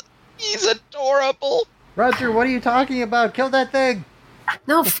 Oh, he's adorable! Roger, what are you talking about? Kill that thing!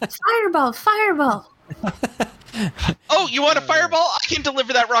 No, fireball! Oh, you want a fireball? I can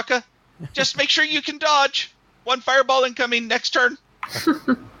deliver that, Raka. Just make sure you can dodge. One fireball incoming next turn.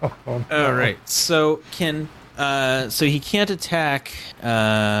 All right. So he can't attack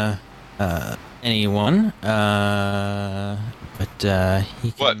anyone. But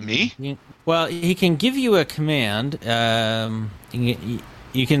he can, what, me? He can give you a command.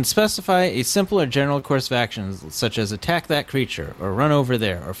 You can specify a simple or general course of actions, such as attack that creature, or run over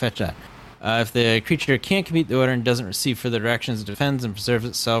there, or fetch that. If the creature can't complete the order and doesn't receive further directions, it defends and preserves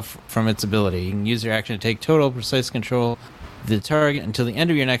itself from its ability. You can use your action to take total, precise control of the target until the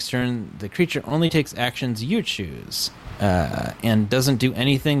end of your next turn. The creature only takes actions you choose, and doesn't do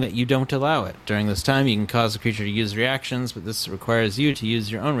anything that you don't allow it. During this time, you can cause the creature to use reactions, but this requires you to use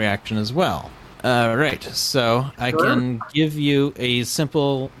your own reaction as well. Right, so I can give you a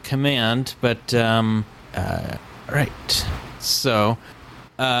simple command, but, right. So,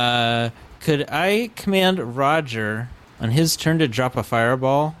 could I command Roger on his turn to drop a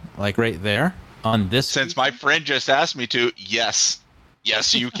fireball, like right there, on this? Since my friend just asked me to, yes.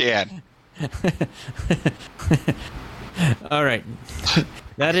 Yes, you can. All right.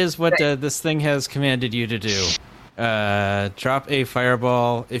 That is what this thing has commanded you to do. Drop a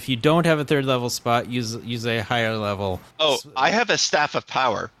fireball. If you don't have a third level spot, use a higher level. Oh, I have a staff of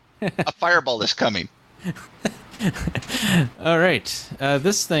power. A fireball is coming. All right.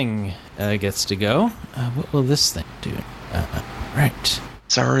 This thing gets to go. What will this thing do? Right.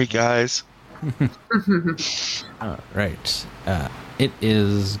 Sorry, guys. All right. It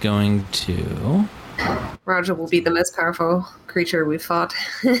is going to... Roger will be the most powerful creature we've fought.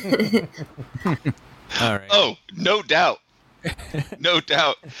 All right. Oh, no doubt. No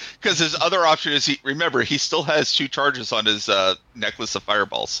doubt. Because his other option is, he still has 2 charges on his necklace of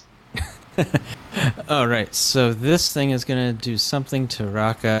fireballs. All right. So this thing is going to do something to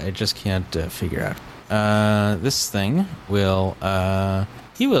Raka. I just can't figure out. This thing will...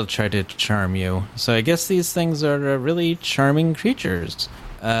 he will try to charm you. So I guess these things are really charming creatures.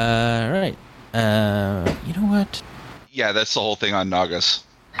 Right. You know what? Yeah, that's the whole thing on Nagas.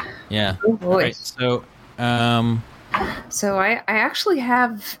 Yeah. Oh boy. Right, so, So I actually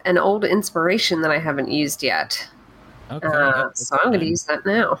have an old inspiration that I haven't used yet. okay. So I'm going to use that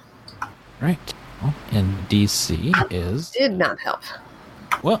now. Right. Well, and DC is... Did not help.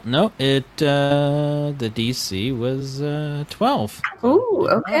 Well, no, the DC was 12. Ooh,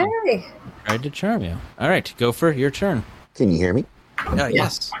 okay. Tried to charm you. All right, go for your turn. Can you hear me?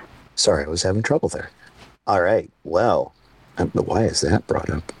 Yes. Sorry, I was having trouble there. All right. Well, why is that brought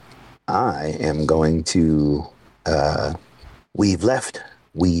up? I am going to weave left,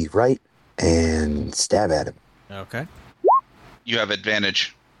 weave right, and stab at him. Okay. You have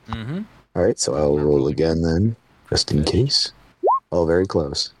advantage. Mm-hmm. All right, so I'll roll again then, just in case. Oh, very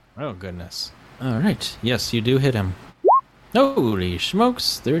close. Oh, goodness. All right. Yes, you do hit him. Holy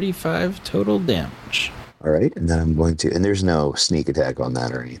smokes, 35 total damage. All right, and then I'm going to... And there's no sneak attack on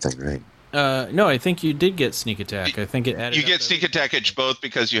that or anything, right? No, I think you did get sneak attack. I think it added... You get sneak attack both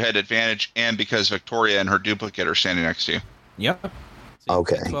because you had advantage and because Victoria and her duplicate are standing next to you. Yep. So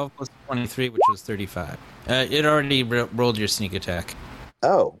okay. 12 plus 23, which was 35. It already rolled your sneak attack.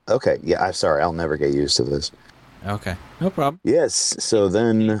 Oh, okay. Yeah, I'm sorry. I'll never get used to this. Okay, no problem. Yes, so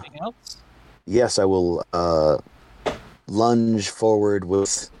then... Anything else? Yes, I will lunge forward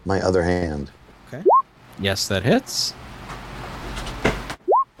with my other hand. Okay. Yes, that hits.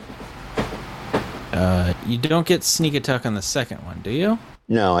 You don't get sneak attack on the second one, do you?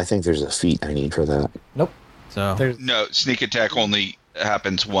 No, I think there's a feat I need for that. Nope. So There's No, sneak attack only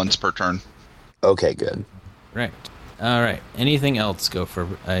happens once per turn. Okay, good. right. All right. Anything else? Go for.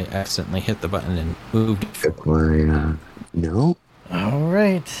 I accidentally hit the button and moved. Took my, no? all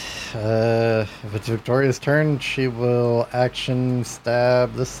right. If it's Victoria's turn, she will action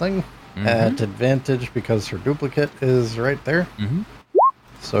stab this thing at advantage because her duplicate is right there. Mm-hmm.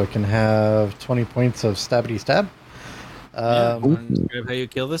 So it can have 20 points of stabbity stab. You want to describe how you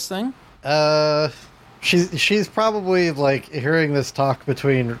kill this thing? She's probably like hearing this talk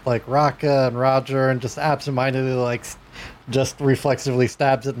between like Raka and Roger, and just absentmindedly like just reflexively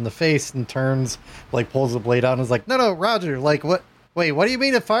stabs it in the face and turns, like pulls the blade out and is like, no, Roger, like what? Wait, what do you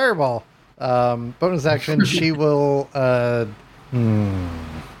mean a fireball? Bonus action, she will move.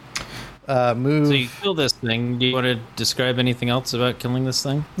 So you kill this thing. Do you want to describe anything else about killing this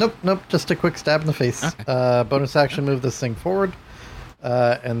thing? Nope, just a quick stab in the face. Okay. Bonus action, move this thing forward.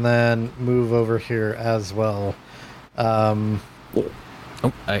 And then move over here as well. I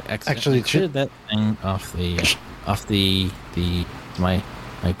accidentally cleared that thing off my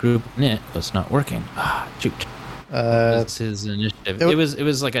group. It was not working. Shoot. What's his initiative? It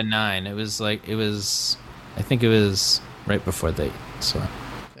was like a 9. I think it was right before the 8. So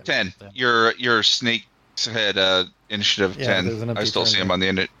 10. Your snake had initiative 10. I still see them on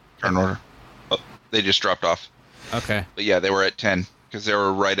the turn order. Oh, they just dropped off. Okay. But yeah, they were at 10 because they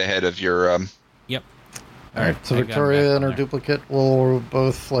were right ahead of your. Yep. All right. So Victoria and her duplicate will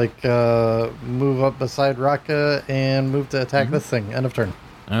both like move up beside Raka and move to attack this thing. End of turn.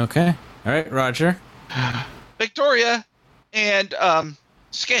 Okay. All right, Roger. Victoria and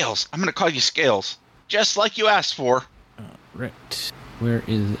Scales. I'm going to call you Scales, just like you asked for. Right. Where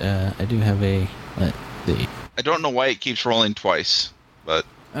is? I do have a. Let's see. I don't know why it keeps rolling twice, but.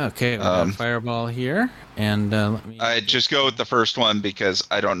 Okay, we got a fireball here, and let me. I just go with the first one because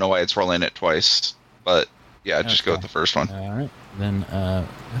I don't know why it's rolling it twice, but yeah, just go with the first one. All right, then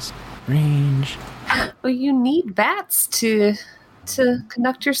range. Well, you need bats to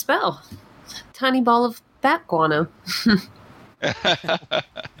conduct your spell. Tiny ball of bat guano.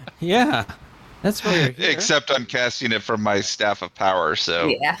 Yeah, that's why you're here. Except I'm casting it from my staff of power, so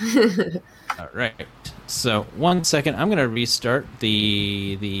Yeah. All right. So 1 second, I'm going to restart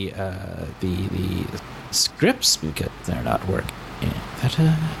the scripts because they're not working. Yeah,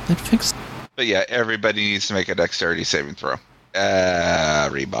 that fixed. But yeah, everybody needs to make a dexterity saving throw.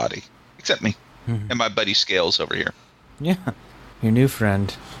 Everybody, except me and my buddy Scales over here. Yeah, your new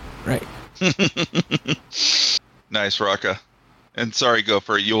friend. Right. Nice, Raka. And sorry,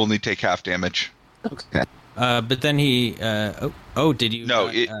 Gopher, you only take half damage. Okay. But then he. Did you? No,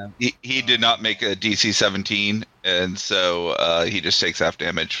 he did not make a DC 17, and so he just takes half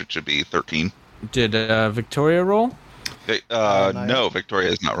damage, which would be 13. Did Victoria roll? No, Victoria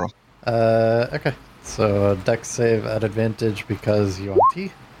is not roll. Okay. So dex save at advantage because you on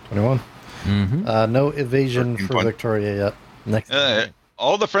T. 21. Mm-hmm. No evasion for 20. Victoria yet. Next.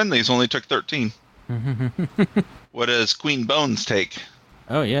 All the friendlies only took 13. What does Queen Bones take?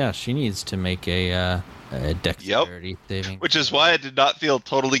 Oh yeah, she needs to make a dexterity saving. Which is why I did not feel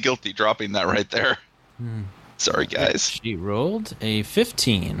totally guilty dropping that right there. Sorry, guys. She rolled a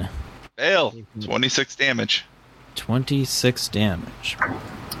 15. Fail. 26 damage. 26 damage.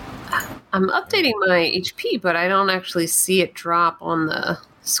 I'm updating my HP, but I don't actually see it drop on the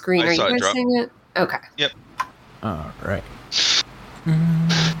screen. Are you guys seeing it? Okay. Yep. All right.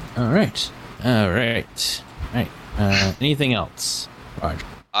 All right. Anything else, Roger?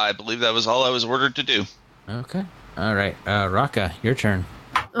 I believe that was all I was ordered to do. Okay. All right. Raka, your turn.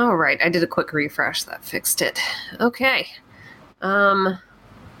 All right. I did a quick refresh. That fixed it. Okay.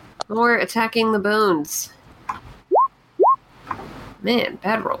 More attacking the bones. Man,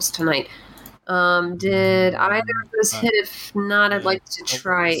 bad rolls tonight. Did either of those hit? If not, I'd like to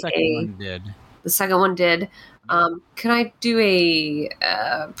try the second one did. The second one did. Can I do a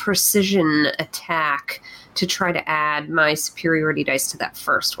precision attack to try to add my superiority dice to that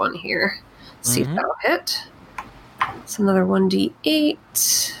first one here? See if that'll hit. It's another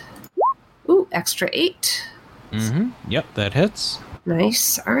 1d8. Ooh, extra 8. Yep, that hits.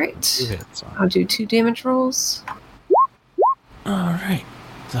 Nice. All right. 2 hits. I'll do 2 damage rolls. All right.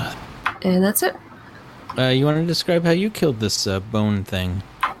 And that's it. You want to describe how you killed this bone thing?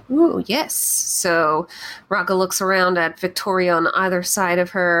 Ooh, yes. So Raka looks around at Victoria on either side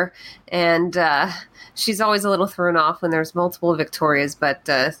of her, and she's always a little thrown off when there's multiple Victorias, but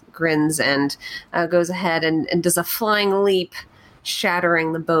grins and goes ahead and does a flying leap,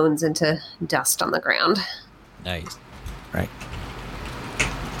 shattering the bones into dust on the ground. Nice. Right.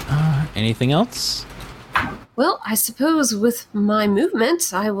 Anything else? Well, I suppose with my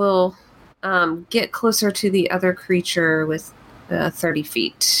movement, I will get closer to the other creature with 30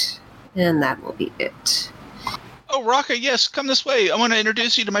 feet. And that will be it. Oh, Raka, yes, come this way. I want to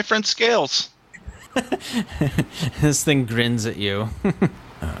introduce you to my friend Scales. This thing grins at you.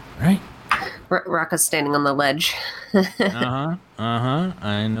 All right. Raka's standing on the ledge. I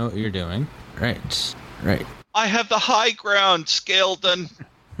know what you're doing. Right. I have the high ground, Scaldon.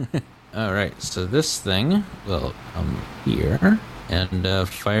 All right. So this thing will come here and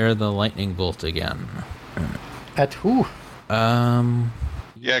fire the lightning bolt again. At who?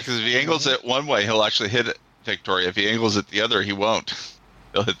 Yeah, because if he angles it one way, he'll actually hit it, Victoria. If he angles it the other, he won't.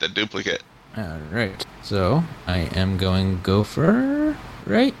 He'll hit the duplicate. All right. So I am going Gopher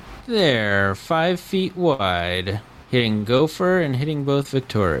right there, 5 feet wide, hitting Gopher and hitting both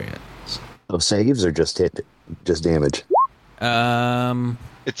Victorias. Oh, saves or just damage?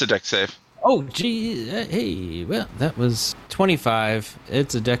 It's a deck save. Oh, gee. Hey, well, that was 25.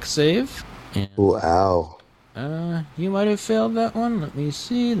 It's a deck save. And, Wow. you might have failed that one. Let me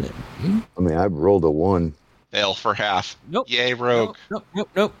see. I mean, I rolled a 1. Fail for half. Nope. Yay, rogue.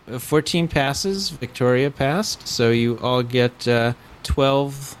 Nope. 14 passes. Victoria passed. So you all get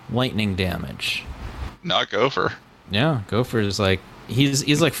 12 lightning damage. Not Gopher. Yeah, Gopher is like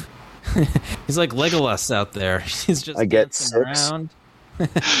he's like he's like Legolas out there. He's just I get dancing 6. around.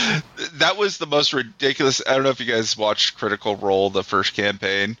 That was the most ridiculous. I don't know if you guys watched Critical Role, the first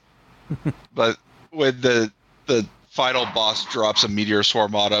campaign, but when the final boss drops a meteor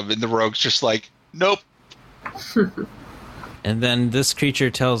swarm on him, and the rogue's just like, nope. And then this creature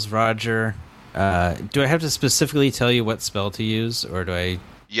tells Roger, do I have to specifically tell you what spell to use, or do I?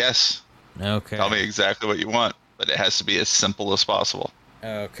 Yes. Okay. Tell me exactly what you want, but it has to be as simple as possible.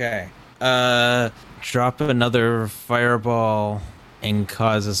 Okay. Drop another fireball and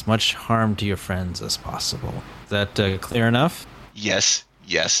cause as much harm to your friends as possible. Is that clear enough? Yes,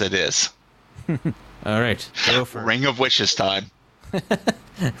 it is. All right. Go for Ring of Wishes time.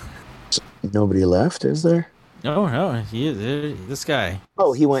 Nobody left, is there? No. This guy.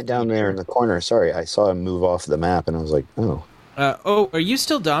 Oh, he went down there in the corner. Sorry, I saw him move off the map, and I was like, oh. Are you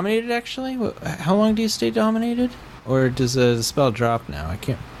still dominated, actually? How long do you stay dominated? Or does the spell drop now? I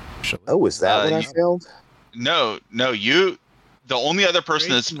can't. Oh, was that when I failed? No, you... The only other person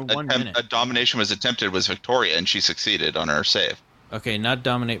that's a domination was attempted was Victoria, and she succeeded on her save. Okay, not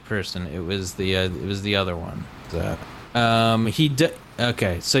dominate person. It was the other one.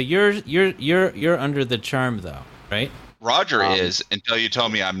 Okay, so you're under the charm though, right? Roger is until you tell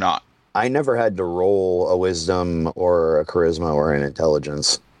me I'm not. I never had to roll a wisdom or a charisma or an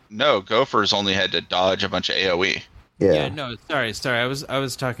intelligence. No, Gopher's only had to dodge a bunch of AoE. Yeah. No, sorry. I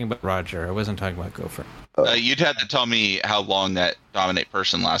was talking about Roger. I wasn't talking about Gopher. You'd have to tell me how long that dominate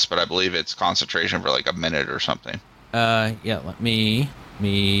person lasts, but I believe it's concentration for like a minute or something. Yeah. Let me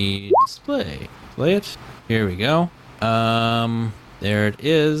display it. Here we go. There it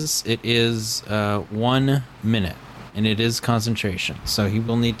is. It is 1 minute, and it is concentration. So he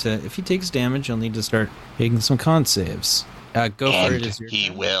will need to, if he takes damage, he'll need to start taking some con saves. Gopher, and it is your he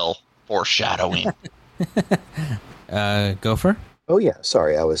turn. will. Foreshadowing. Gopher? Oh, yeah.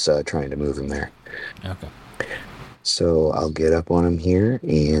 Sorry, I was trying to move him there. Okay. So I'll get up on him here,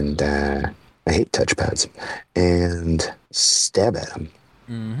 and I hate touchpads, and stab at him.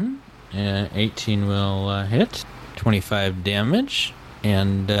 Mm-hmm. 18 will hit. 25 damage.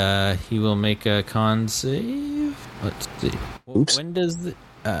 And he will make a con save. Let's see. Oops. When does the...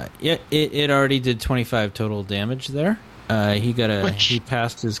 it already did 25 total damage there. He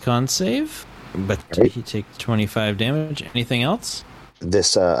passed his con save, but Right. he takes 25 damage. Anything else?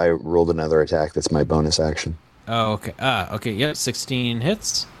 This, I rolled another attack. That's my bonus action. Oh, okay. Okay, yep, 16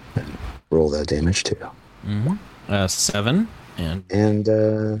 hits. Roll that damage, too. Mm-hmm. 7. And And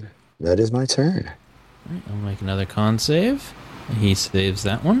that is my turn. I'll make another con save. He saves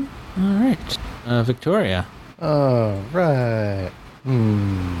that one. All right. Victoria. All right.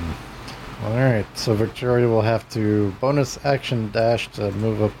 All right. So Victoria will have to bonus action dash to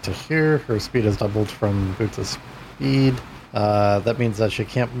move up to here. Her speed is doubled from Boots' speed. That means that she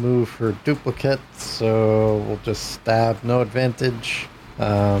can't move her duplicate, so we'll just stab, no advantage.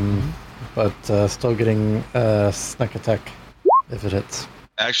 But still getting sneak attack if it hits.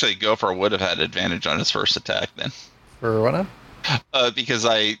 Actually, Gopher would have had advantage on his first attack then. For what now? Because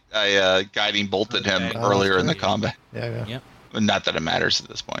I guiding bolted him Okay. earlier in the combat. Yeah. Yep. Not that it matters at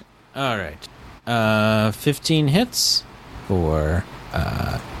this point. All right. 15 hits for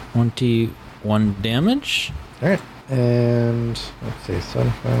 21 damage. All right. And let's see,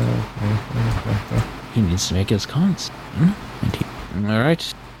 75. He needs to make his cons. All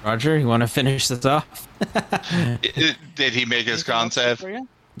right. Roger, you want to finish this off? Did he make his con save?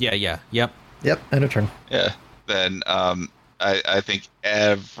 Yeah. Yep. Yep, end of turn. Yeah. Then I think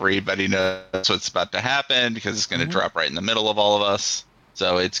everybody knows what's about to happen because it's going to drop right in the middle of all of us.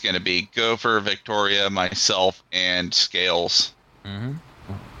 So it's going to be Gopher, Victoria, myself, and Scales. Mm-hmm.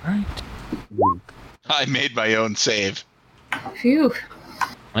 All right. I made my own save. Phew.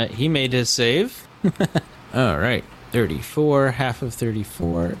 He made his save. All right. 34, half of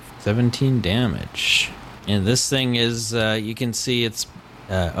 34, 17 damage. And this thing is, you can see it's,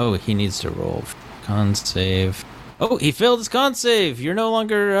 he needs to roll con save. Oh, he failed his con save. You're no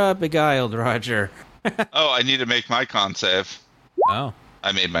longer beguiled, Roger. Oh, I need to make my con save. Oh.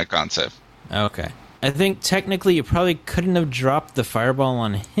 I made my con save. Okay. I think technically you probably couldn't have dropped the fireball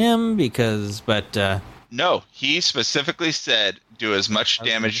on him but... No, he specifically said, do as much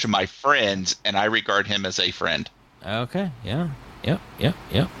damage to my friends, and I regard him as a friend. Okay, yeah. Yep.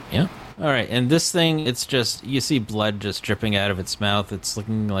 All right, and this thing, it's just, you see blood just dripping out of its mouth. It's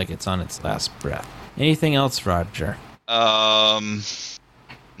looking like it's on its last breath. Anything else, Roger? No,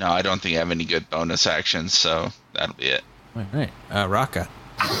 I don't think I have any good bonus actions, so that'll be it. All right, Raka.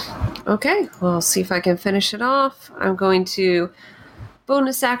 Okay, well, I'll see if I can finish it off. I'm going to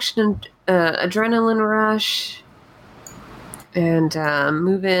bonus action adrenaline rush and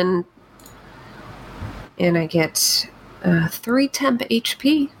move in, and I get 3 temp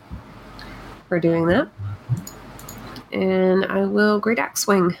HP for doing that. And I will Great Axe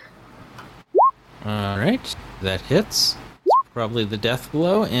Swing. All right, that hits. Probably the death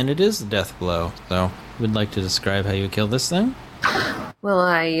blow, and it is the death blow. So, would like to describe how you kill this thing? Well,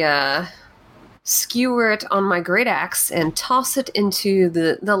 I skewer it on my great axe and toss it into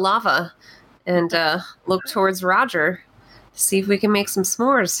the lava and look towards Roger to see if we can make some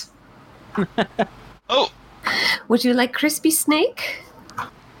s'mores. Oh! Would you like crispy snake?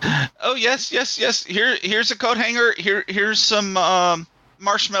 Oh, yes. Here's a coat hanger. Here's some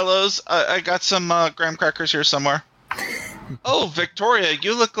marshmallows. I got some graham crackers here somewhere. Oh, Victoria,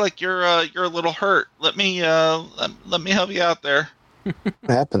 you look like you're a little hurt. Let me help you out there. What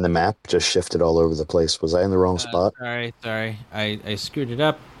happened? The map just shifted all over the place. Was I in the wrong spot? Sorry. I screwed it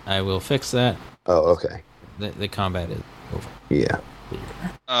up. I will fix that. Oh, okay. The combat is over. Yeah.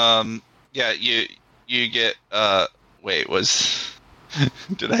 Yeah, you get, wait,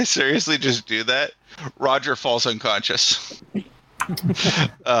 did I seriously just do that? Roger falls unconscious.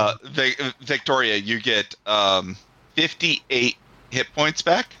 Victoria, you get, 58 hit points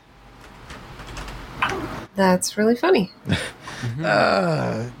back. That's really funny.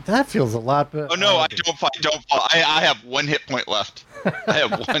 That feels a lot better. Oh no, I don't fall. I have 1 hit point left. I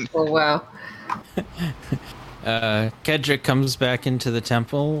have 1. Oh, wow. Kedrick comes back into the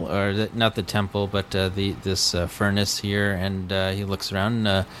temple, or not the temple, but this furnace here, and he looks around.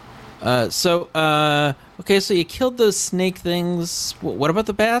 Okay, so you killed those snake things. What about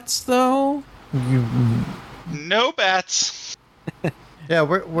the bats, though? No bats. Yeah,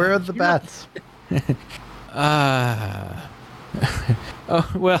 where are the bats? Oh,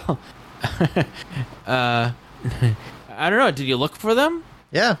 well, I don't know. Did you look for them?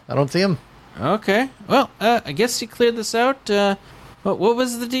 Yeah, I don't see them. Okay. Well, I guess you cleared this out. What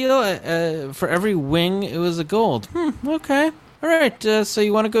was the deal? For every wing, it was a gold. Okay. All right. So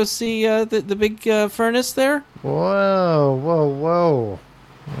you want to go see the big furnace there? Whoa.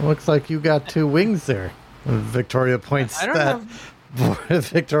 Looks like you got 2 wings there. Victoria points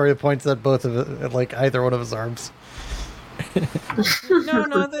Victoria points at both of it, like either one of his arms.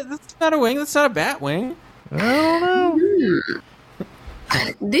 No, that's not a wing. That's not a bat wing. I don't know.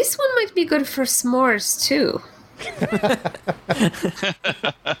 This one might be good for s'mores, too.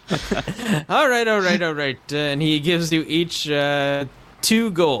 All right. And he gives you each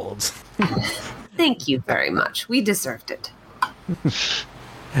 2 gold. Thank you very much. We deserved it.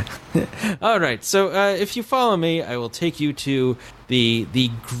 All right. So if you follow me, I will take you to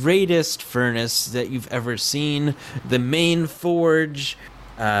the greatest furnace that you've ever seen, the main forge.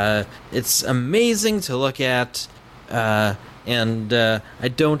 It's amazing to look at, and I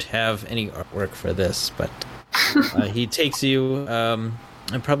don't have any artwork for this, but he takes you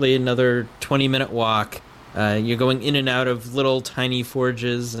probably another 20-minute walk. You're going in and out of little tiny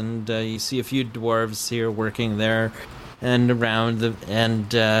forges, and you see a few dwarves here working there and around,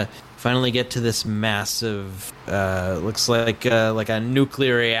 and finally get to this massive, looks like a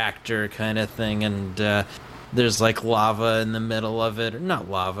nuclear reactor kind of thing, and there's like lava in the middle of it, or not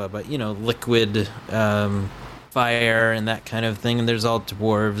lava, but liquid fire and that kind of thing, and there's all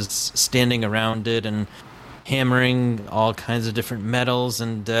dwarves standing around it and hammering all kinds of different metals,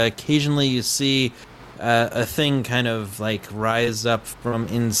 and occasionally you see a thing kind of like rise up from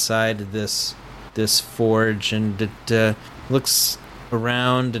inside this forge, and it looks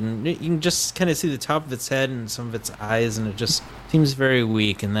around, and you can just kind of see the top of its head and some of its eyes, and it just seems very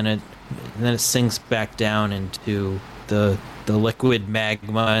weak, and then it sinks back down into the liquid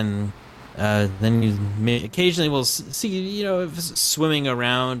magma, and then you occasionally will see, if it's swimming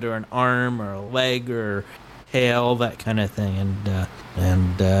around, or an arm, or a leg, or tail, that kind of thing,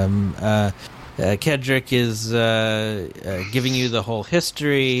 and Kedrick is giving you the whole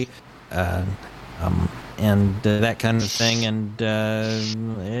history, and that kind of thing, and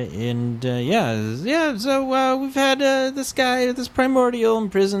So we've had this primordial,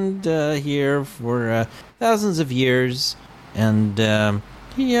 imprisoned here for thousands of years, and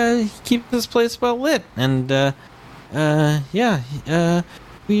he keeps this place well lit, and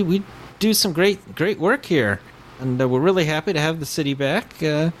we do some great work here, and we're really happy to have the city back.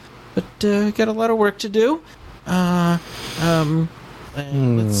 But we got a lot of work to do.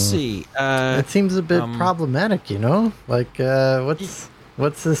 Let's see. It seems a bit problematic, Like,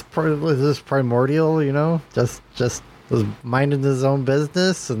 what's this primordial? Just was minding his own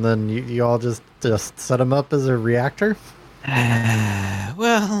business, and then you all just set him up as a reactor.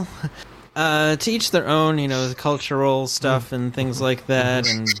 Well, to each their own. The cultural stuff and things like that,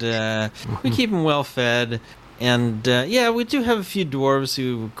 and we keep him well fed. And, we do have a few dwarves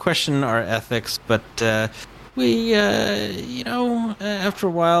who question our ethics, but we, after a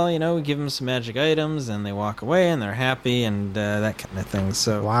while, we give them some magic items, and they walk away, and they're happy, and that kind of thing.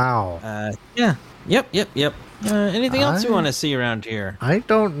 So, wow. Yeah. Yep. Anything else you want to see around here? I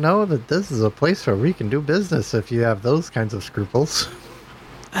don't know that this is a place where we can do business if you have those kinds of scruples.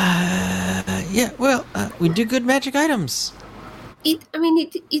 We do good magic items.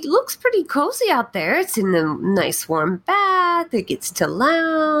 It looks pretty cozy out there. It's in a nice warm bath. It gets to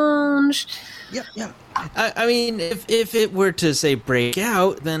lounge. Yeah. If it were to say break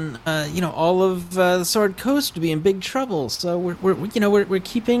out, then all of the Sword Coast would be in big trouble. So we're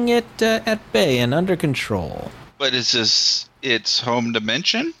keeping it at bay and under control. But is this its home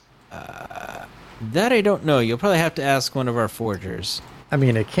dimension? That I don't know. You'll probably have to ask one of our forgers.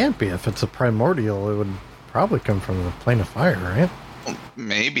 It can't be. If it's a primordial, it would probably come from the plane of fire, right?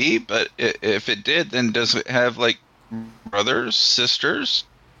 Maybe, but if it did, then does it have brothers, sisters,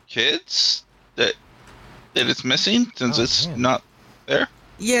 kids that it's missing since it's not there?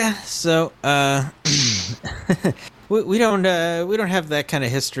 Yeah. So we don't have that kind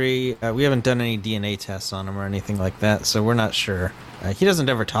of history. We haven't done any DNA tests on him or anything like that, so we're not sure. He doesn't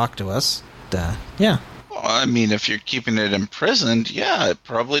ever talk to us. Yeah. Well, if you're keeping it imprisoned, it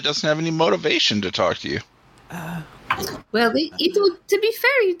probably doesn't have any motivation to talk to you. Well, it would. To be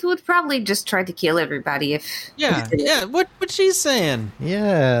fair, it would probably just try to kill everybody if. Yeah. What she's saying.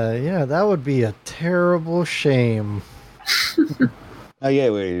 Yeah. That would be a terrible shame.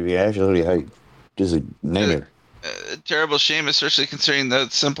 Actually, just a nightmare. Terrible shame, especially considering the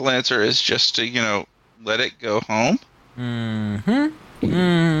simple answer is just to let it go home. Mm-hmm.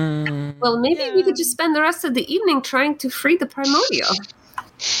 Well, maybe we could just spend the rest of the evening trying to free the primordial.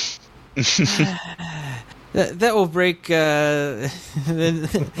 That will break out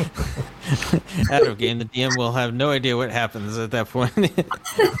of game. The DM will have no idea what happens at that point.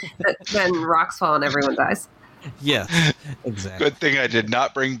 Then rocks fall and everyone dies. Yes, exactly. Good thing I did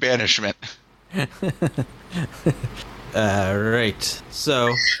not bring banishment. Right.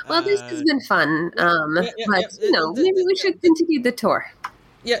 So. Well, this has been fun. Maybe we should continue the tour.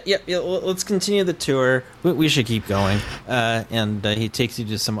 Yeah. Let's continue the tour. We should keep going. And he takes you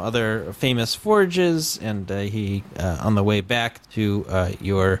to some other famous forges, and he on the way back to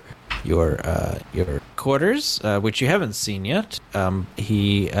your quarters, which you haven't seen yet.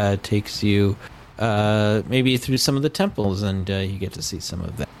 He takes you maybe through some of the temples, and you get to see some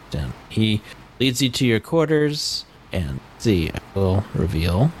of that. And he leads you to your quarters, and see, I will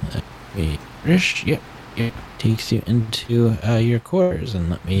reveal. It takes you into your quarters, and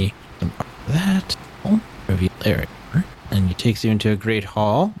let me that reveal area, and he takes you into a great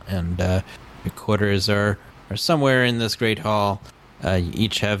hall, and your quarters are somewhere in this great hall. You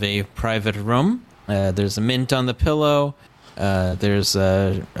each have a private room. There's a mint on the pillow. There's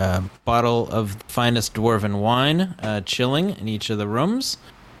a bottle of the finest dwarven wine chilling in each of the rooms.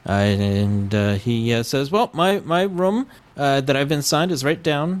 And he says, well, my room that I've been assigned is right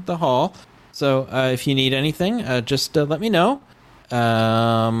down the hall. So if you need anything, just let me know.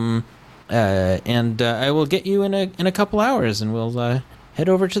 And I will get you in a couple hours, and we'll head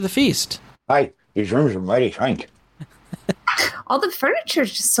over to the feast. Hi, these rooms are mighty quaint. All the furniture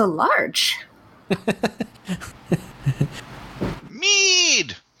is just so large.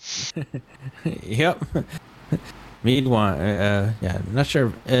 Mead! Yep. Mead wine. Yeah, I'm not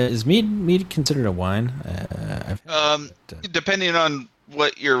sure. Is mead considered a wine? Depending on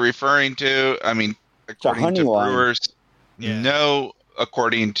what you're referring to, I mean, according honey to wine. brewers, Yeah. no.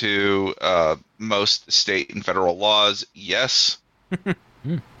 According to most state and federal laws, yes.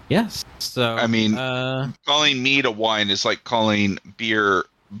 Yes. So I mean, calling mead a wine is like calling beer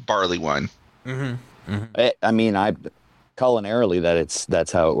barley wine. I mean, culinarily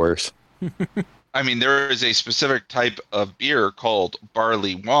that's how it works. I mean, there is a specific type of beer called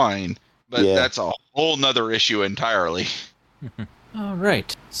barley wine, but that's a whole nother issue entirely. All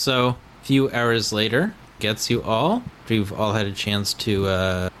right. So a few hours later, gets you all. You've all had a chance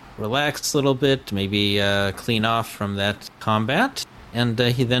to relax a little bit, maybe clean off from that combat, and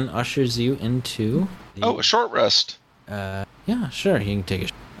he then ushers you into. A short rest. Yeah, sure. You can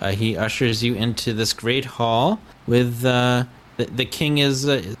take a. He ushers you into this great hall with the king has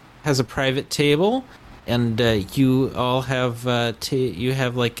a private table, and you all have you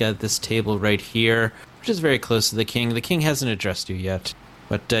have like this table right here, which is very close to the king. The king hasn't addressed you yet,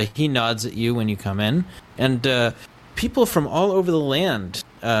 but he nods at you when you come in, and people from all over the land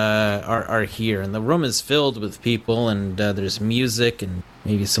are here, and the room is filled with people, and there's music and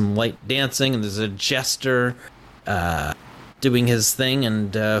maybe some light dancing, and there's a jester doing his thing,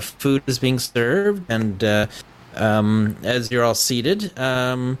 and food is being served, and as you're all seated,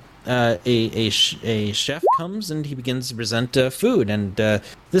 a chef comes and he begins to present food, and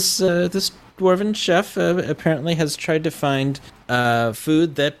this dwarven chef apparently has tried to find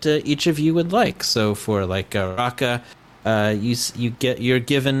food that each of you would like. So for like Raka, you're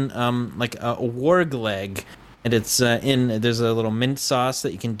given like a warg leg, and it's there's a little mint sauce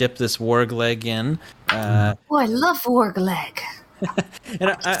that you can dip this warg leg in. I love warg leg.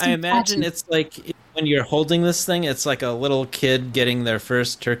 And I imagine it's like when you're holding this thing, it's like a little kid getting their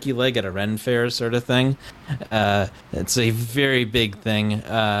first turkey leg at a Ren fair sort of thing. It's a very big thing,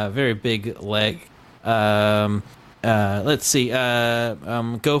 very big leg. Let's see,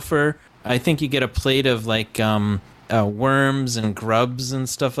 Gopher, I think you get a plate of like worms and grubs and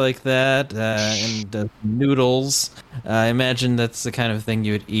stuff like that, and noodles. I imagine that's the kind of thing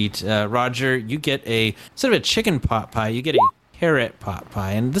you would eat. Roger, you get instead of a chicken pot pie, you get a carrot pot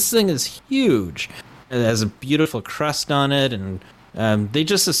pie, and this thing is huge. It has a beautiful crust on it, and they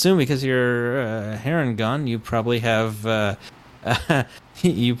just assume because you're Harengon, you probably have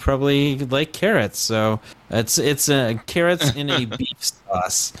you probably like carrots. So it's carrots in a beef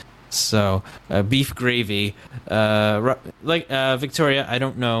sauce. So beef gravy. Victoria, I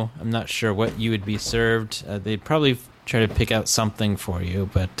don't know. I'm not sure what you would be served. They'd probably try to pick out something for you,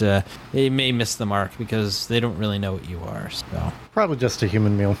 but they may miss the mark because they don't really know what you are. So Probably just a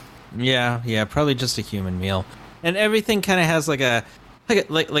human meal. yeah, probably just a human meal, and everything kind of has like a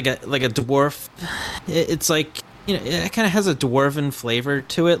dwarf. It's like, you know, it kind of has a dwarven flavor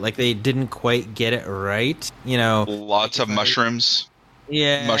to it. Like they didn't quite get it right. You know, Lots of mushrooms.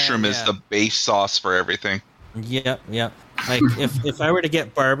 Yeah, Mushroom is the base sauce for everything. Yep. Like if I were to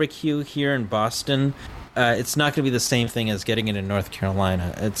get barbecue here in Boston, it's not going to be the same thing as getting it in North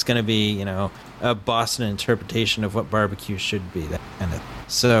Carolina. It's going to be, you know, a Boston interpretation of what barbecue should be. That kind of.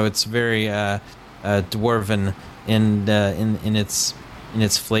 So it's very dwarven in its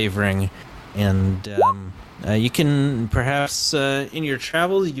flavoring, and you can perhaps in your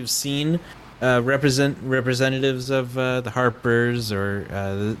travels you've seen representatives of the Harpers or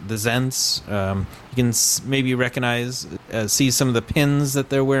the Zents. You can maybe recognize, see some of the pins that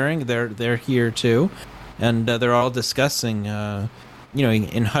they're wearing. They're here too, and they're all discussing, you know,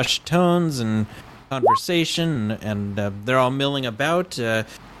 in hushed tones and conversation, and they're all milling about. You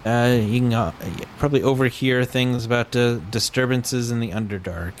can probably overhear things about disturbances in the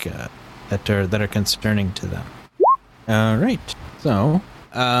Underdark that are concerning to them. All right, so.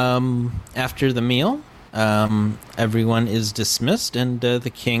 After the meal, everyone is dismissed, and the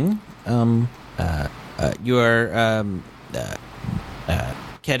king,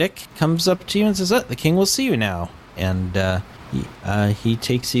 Kedek comes up to you and says, "The king will see you now," and he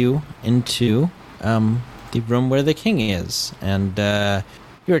takes you into the room where the king is, and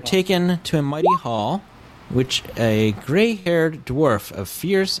you are taken to a mighty hall, which a gray-haired dwarf of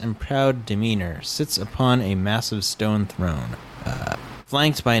fierce and proud demeanor sits upon a massive stone throne.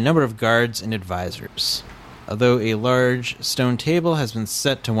 Flanked by a number of guards and advisors. Although a large stone table has been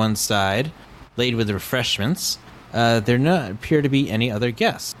set to one side, laid with refreshments, there do not appear to be any other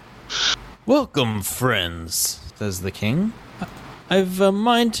guests. "Welcome, friends," says the king. "I've a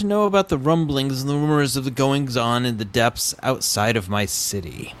mind to know about the rumblings and the rumors of the goings-on in the depths outside of my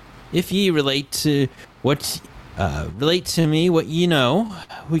city. If ye relate to what relate to me what ye know.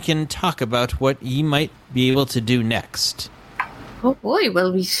 We can talk about what ye might be able to do next. Oh boy,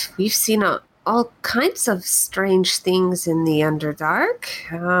 well we've seen all kinds of strange things in the Underdark.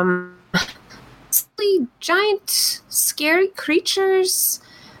 Silly, giant, scary creatures.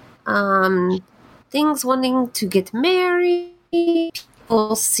 Things wanting to get married.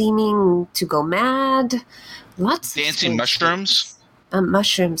 People seeming to go mad. Lots of Dancing strange mushrooms? things.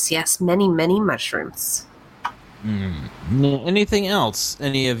 Mushrooms, yes, many, many mushrooms. Anything else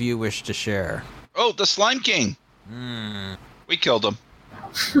any of you wish to share? Oh, the Slime King. We killed him.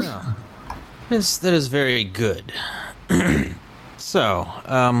 Oh, that is very good. So,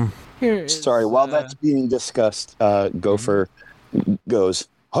 here is, Sorry, while that's being discussed, Gopher goes,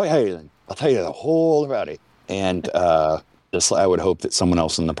 hey, then, I'll tell you the whole about it. And just, I would hope that someone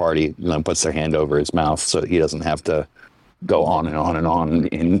else in the party puts their hand over his mouth so he doesn't have to go on and on and on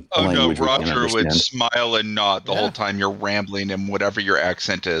in Oh no, language we can't Roger would understand. smile and nod the Yeah. whole time you're rambling in whatever your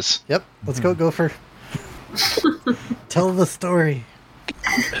accent is. Yep, let's go, Gopher. Tell the story.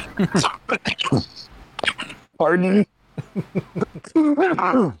 Pardon?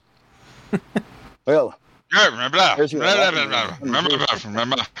 Well, Remember.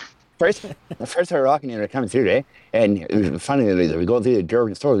 first I were walking in, we were coming through there, and finally we were going through the door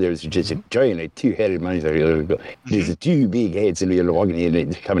and store. There was just a giant two-headed monster. There's two big heads, and we were walking in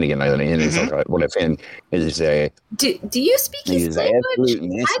and coming again. And it's like, what I found is Do you speak his language?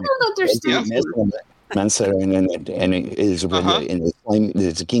 I don't understand him. Monster, and it is in the slime.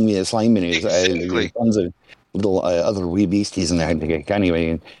 There's a king with a slime, and Exactly. there's tons of little other wee beasties in there.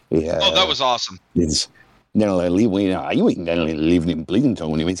 Anyway, Oh, that was awesome. It's then I leave. You ain't then leave him bleeding to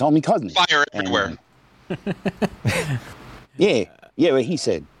him. It's all me cousin. Fire everywhere. Yeah, what he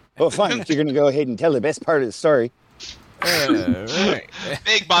said. Well, fine. If you're going to go ahead and tell the best part of the story. right.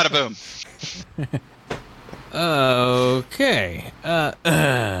 Big bada boom. Okay.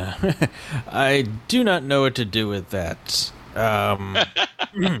 I do not know what to do with that.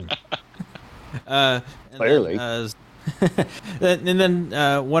 Clearly. And then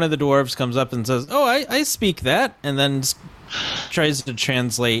one of the dwarves comes up and says, "Oh, I speak that," and then tries to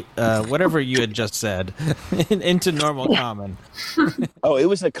translate whatever you had just said into normal common. Oh, it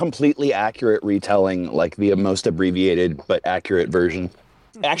was a completely accurate retelling, like the most abbreviated but accurate version.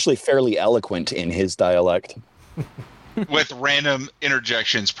 Actually, fairly eloquent in his dialect. With random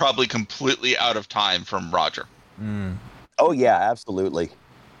interjections, probably completely out of time from Roger. Oh, yeah, absolutely.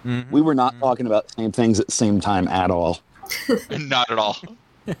 Mm-hmm. We were not talking about the same things at the same time at all. Not at all.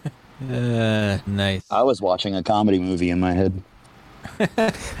 Nice. I was watching a comedy movie in my head.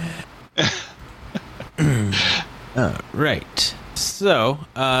 Right. So,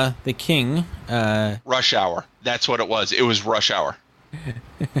 the king... Rush hour. That's what it was. It was rush hour.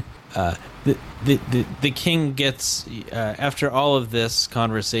 The king gets, after all of this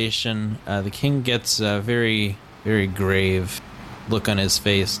conversation, the king gets a very, very grave look on his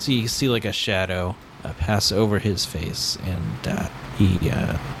face. You see like a shadow pass over his face, and he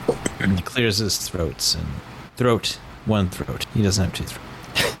clears his throat. One throat. He doesn't have two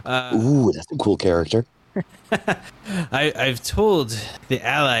throats. Ooh, that's a cool character. I've told the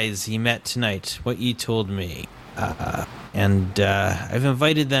allies he met tonight what you told me. And I've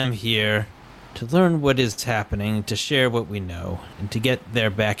invited them here to learn what is happening, to share what we know, and to get their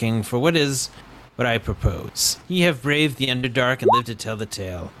backing for what I propose. Ye have braved the Underdark and lived to tell the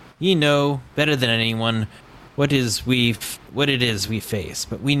tale. Ye know better than anyone what it is we face,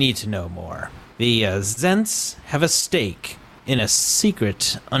 but we need to know more. The Zents have a stake in a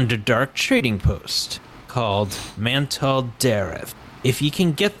secret Underdark trading post called Mantal Dareth. If ye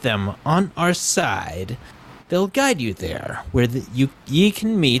can get them on our side, they'll guide you there, where ye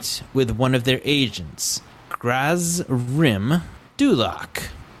can meet with one of their agents, Graz Rim Dulak.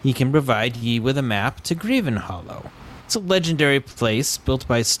 He can provide ye with a map to Graven Hollow. It's a legendary place built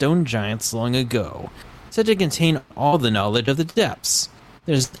by stone giants long ago, said to contain all the knowledge of the depths.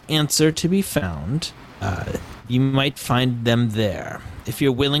 There's an answer to be found. You might find them there, if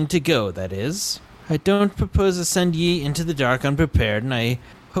you're willing to go, that is. I don't propose to send ye into the dark unprepared, and I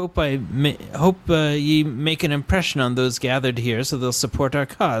hope ye make an impression on those gathered here so they'll support our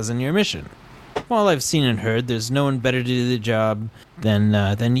cause and your mission. From all I've seen and heard, there's no one better to do the job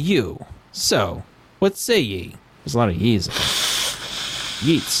than you. So, what say ye? There's a lot of ye's.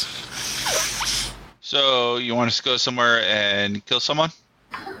 Yeets. So, you want us to go somewhere and kill someone?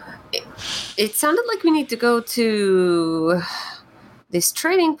 It sounded like we need to go to this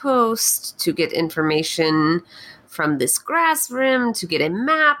trading post to get information from this grass rim, to get a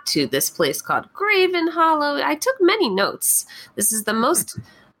map to this place called Graven Hollow. I took many notes. This is the most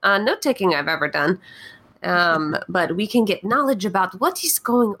note-taking I've ever done. But we can get knowledge about what is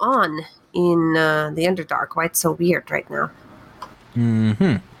going on in the Underdark. Why it's so weird right now.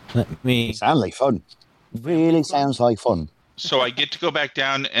 Let me. Sounds like fun. Really sounds like fun. So I get to go back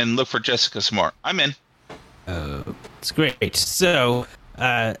down and look for Jessica some more. I'm in. It's great. So,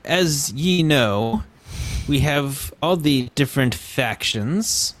 as ye know, we have all the different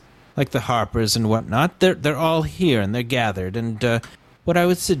factions, like the Harpers and whatnot. They're all here and they're gathered. And what I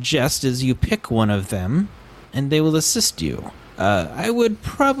would suggest is you pick one of them, and they will assist you. I would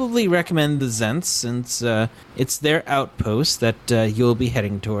probably recommend the Zents, since it's their outpost that you'll be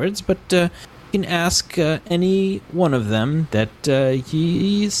heading towards. But you can ask any one of them that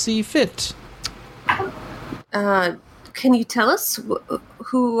ye see fit. Can you tell us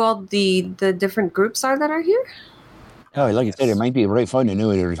who all the different groups are that are here? Oh, like I said, it might be right fun to know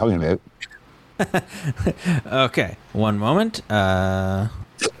what you're talking about. Okay, one moment. The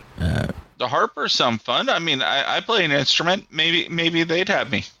Harpers sound fun. I mean, I play an instrument. Maybe they'd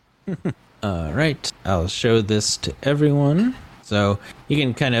have me. All right, I'll show this to everyone, so you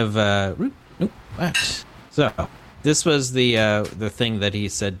can kind of. What? So this was the thing that he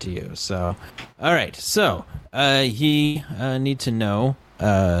said to you. So, all right. So he need to know.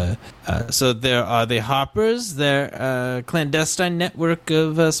 So there are the Hoppers. They're a clandestine network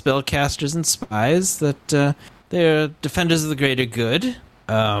of spellcasters and spies that they're defenders of the greater good.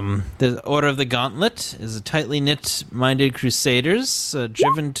 The Order of the Gauntlet is a tightly knit-minded crusaders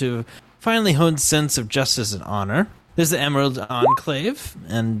driven to finally hone sense of justice and honor. There's the Emerald Enclave,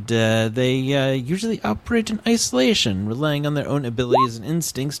 and they usually operate in isolation, relying on their own abilities and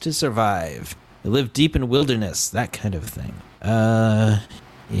instincts to survive. They live deep in wilderness, that kind of thing.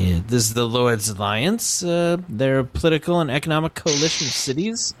 This is the Lord's Alliance. They're a political and economic coalition of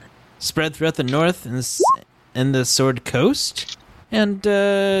cities spread throughout the north and the Sword Coast. And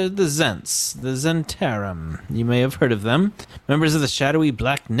the Zents, the Zentarum. You may have heard of them. Members of the shadowy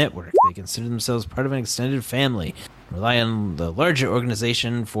Black Network. They consider themselves part of an extended family. Rely on the larger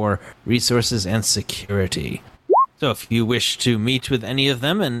organization for resources and security. So if you wish to meet with any of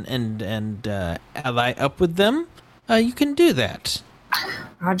them and ally up with them, you can do that.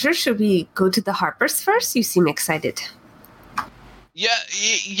 Roger, should we go to the Harpers first? You seem excited.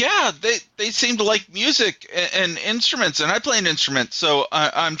 Yeah. They seem to like music and instruments, and I play an instrument, so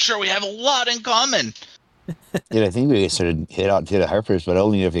I'm sure we have a lot in common. Yeah, I think we sort of head out to the Harpers, but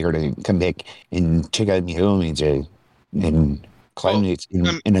only if you're going to come back and check out my home and climb it in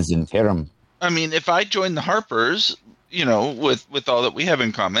a Zentarum. I mean, if I join the Harpers, with all that we have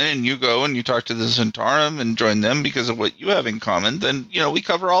in common, and you go and you talk to the Zentarum and join them because of what you have in common, then, we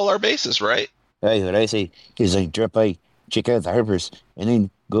cover all our bases, right? Right, what I say is I drop by, check out the Harpers, and then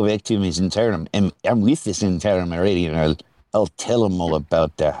go back to my Zentarum. And I'm with the Zentarum already, and I'll tell them all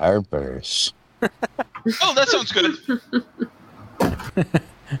about the Harpers. Oh, that sounds good.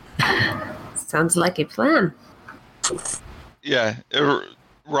 Sounds like a plan. Yeah,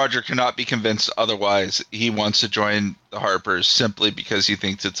 Roger cannot be convinced otherwise. He wants to join the Harpers simply because he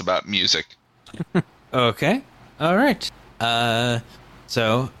thinks it's about music. Okay. All right.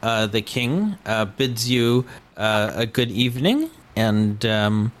 So the king bids you a good evening, and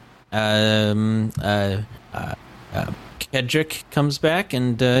Kedrick comes back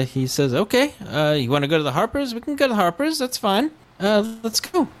and he says, "Okay, you want to go to the Harpers? We can go to the Harpers. That's fine. Let's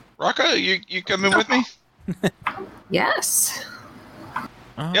go." Rocca, you coming with me? Yes.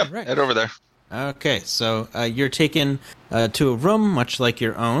 Yep, right. head over there. Okay, so you're taken to a room much like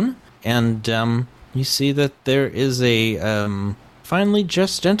your own, and you see that there is a finely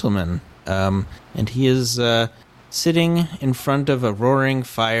dressed gentleman, and he is sitting in front of a roaring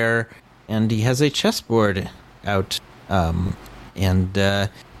fire, and he has a chessboard out, and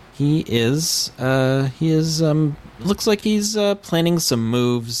he is looks like he's planning some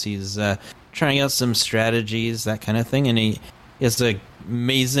moves. He's trying out some strategies, that kind of thing, and he has a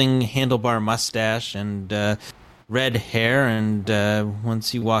amazing handlebar mustache and red hair, and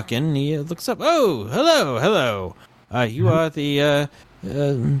once you walk in, he looks up. Oh, hello. You are the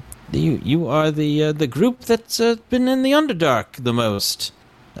you are the group that's been in the Underdark the most.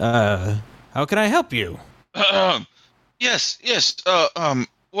 How can I help you? Yes.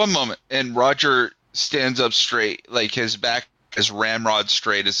 One moment. And Roger stands up straight, like his back as ramrod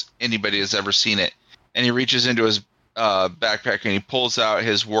straight as anybody has ever seen it, and he reaches into his backpack and he pulls out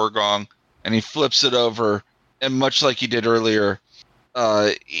his war gong and he flips it over, and much like he did earlier,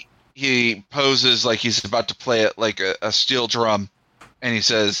 he poses like he's about to play it like a steel drum, and he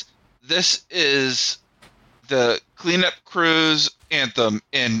says, "This is the cleanup crew's anthem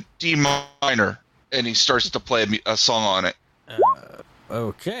in D minor," and he starts to play a song on it.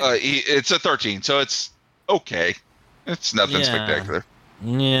 Okay. It's a 13, so it's okay. It's nothing Yeah. spectacular.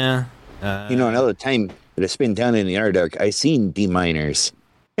 Yeah. Another time that I spent down in the Underdark, I seen D miners.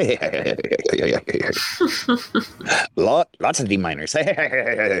 Lots of D miners. Well,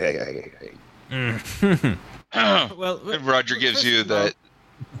 And Roger gives you first of all-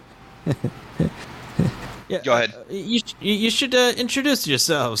 that. Yeah, Go ahead. You should introduce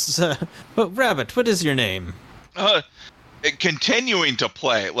yourselves. But Rabbit, what is your name? Continuing to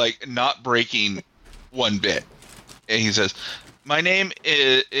play, like not breaking one bit. And he says, "My name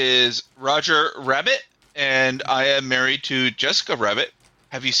is Roger Rabbit, and I am married to Jessica Rabbit.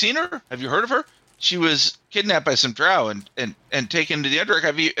 Have you seen her? Have you heard of her? She was kidnapped by some drow and taken to the Underdark.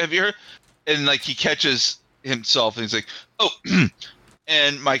 Have you heard?" And like he catches himself, and he's like, "Oh,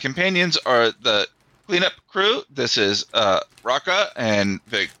 and my companions are the cleanup crew. This is Raka and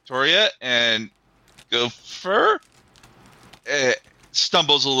Victoria and Gopher."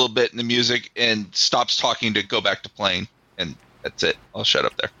 Stumbles a little bit in the music and stops talking to go back to playing, and that's it. I'll shut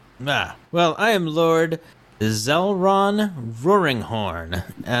up there. Well, I am Lord Zelron Roaringhorn,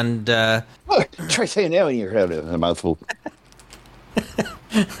 and Try saying that when you're having a mouthful.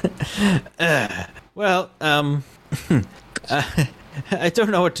 well, I don't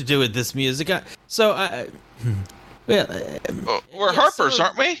know what to do with this music. We're harpers,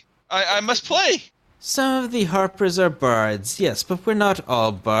 aren't we? I must play. Some of the harpers are bards, yes, but we're not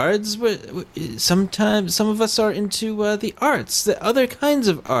all bards. Sometimes some of us are into the arts, the other kinds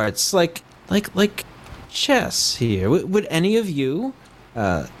of arts, like chess. Here, would any of you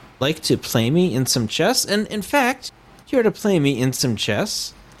like to play me in some chess? And in fact, if you were to play me in some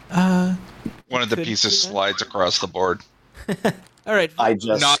chess, one of the pieces slides across the board. All right, I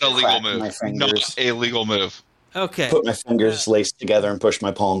just Not a legal cracked move. my fingers. Not a legal move. okay. Put my fingers laced together and push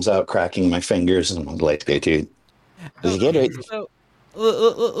my palms out, cracking my fingers, and I'm like, dude, did you get it? So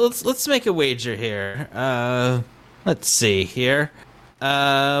let's make a wager here. Let's see here.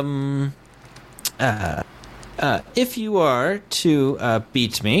 If you are to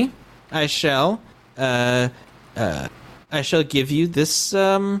beat me, I shall give you this.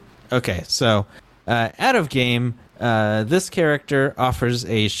 Okay, so out of game, this character offers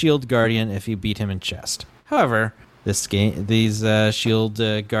a shield guardian if you beat him in chess. However, these shield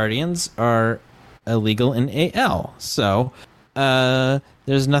guardians are illegal in AL, so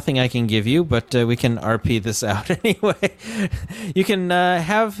there's nothing I can give you, but we can RP this out anyway. You can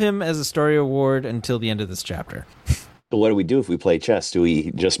have him as a story award until the end of this chapter. So what do we do if we play chess? Do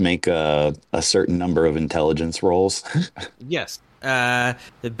we just make a certain number of intelligence rolls? Yes. The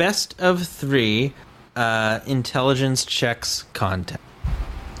best of 3 intelligence checks content.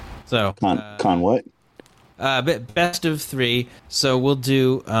 So Con what? Best of 3. So we'll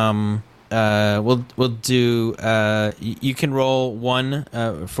do you can roll 1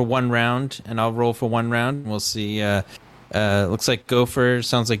 for 1 round, and I'll roll for 1 round. We'll see. Looks like Gopher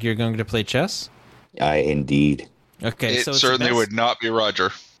sounds like you're going to play chess. Indeed. Okay, It so it's certainly best- would not be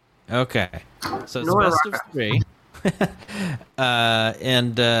Roger. Okay, so it's Nor best of 3.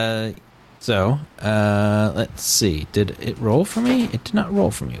 So let's see. Did it roll for me? It did not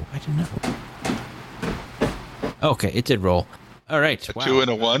roll for me. Why didn't it roll? Okay, it did roll. All right. A Wow. 2 and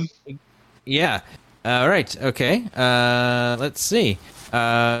a 1. Yeah. All right. Okay. Let's see.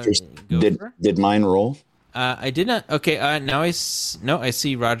 Gopher? Did mine roll? I did not. Okay. Now I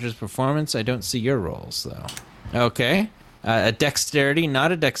see Roger's performance. I don't see your rolls though. Okay. A dexterity,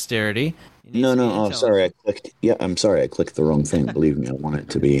 not a dexterity. It needs No. to be Oh, intelligence. sorry. I clicked. Yeah, I'm sorry. I clicked the wrong thing. Believe me, I want it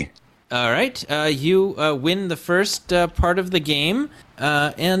to be. All right. You win the first part of the game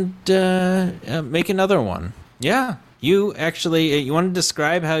and make another one. Yeah. You actually, you want to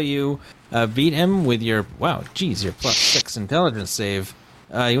describe how you beat him with your, your +6 intelligence save.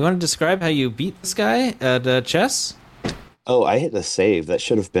 You want to describe how you beat this guy at chess? Oh, I hit the save. That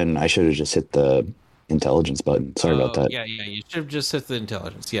should have been. I should have just hit the intelligence button. Sorry about that. Yeah. You should have just hit the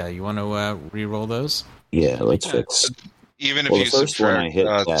intelligence. Yeah. You want to re-roll those? Yeah, let's fix. Even if Well, you the first one I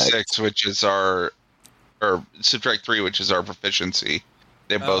subtract hit 6, which is or subtract 3, which is our proficiency,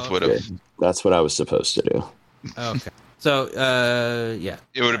 they both would have. That's what I was supposed to do. Okay. So, yeah.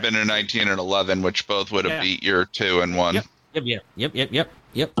 It would have been a 19 and 11, which both would have beat your 2 and 1. Yep.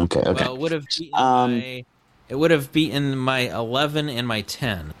 Okay. Well, it would have beaten my 11 and my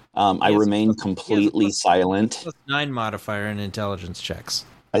 10. I remain completely silent. +9 modifier in intelligence checks.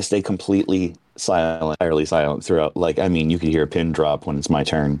 I stay completely silent, entirely silent throughout. Like, I mean, you could hear a pin drop when it's my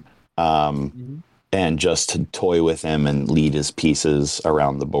turn. And just to toy with him and lead his pieces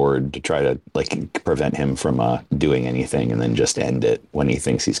around the board to try to prevent him from doing anything, and then just end it when he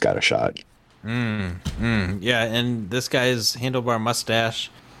thinks he's got a shot. Yeah, and this guy's handlebar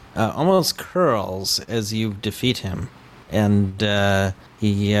mustache almost curls as you defeat him, and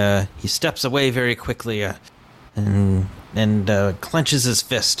he steps away very quickly and clenches his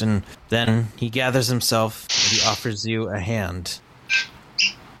fist, and then he gathers himself and he offers you a hand.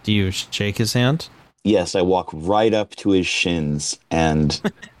 Do you shake his hand? Yes, I walk right up to his shins and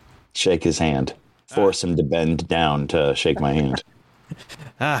shake his hand. Force him to bend down to shake my hand.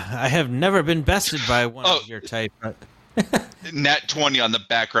 I have never been bested by one of your type. Nat 20 on the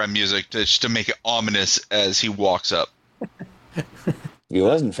background music just to make it ominous as he walks up. It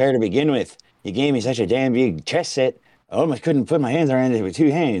wasn't fair to begin with. You gave me such a damn big chest set. I almost couldn't put my hands around it with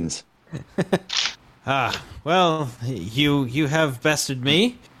two hands. Well, you have bested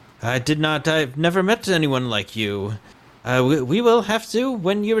me. I've never met anyone like you. We will have to,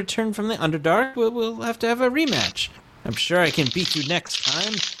 when you return from the Underdark, we'll have to have a rematch. I'm sure I can beat you next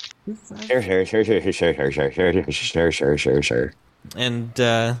time. Sure. And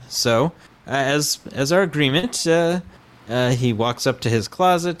so, as our agreement, he walks up to his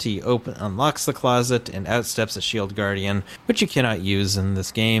closet, he unlocks the closet, and out steps a shield guardian, which you cannot use in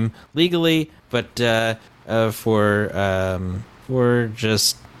this game legally, but for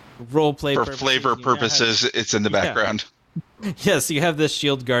just roleplay For purposes, flavor purposes, it's in the background. Yes, you have this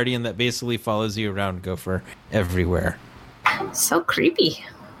shield guardian that basically follows you around Gopher everywhere. So creepy.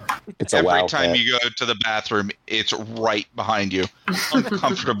 It's a Every wow time pet. you go to the bathroom, it's right behind you,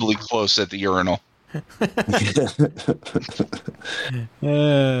 uncomfortably close at the urinal.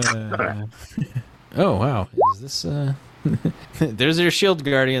 Oh, wow. Is this... There's your shield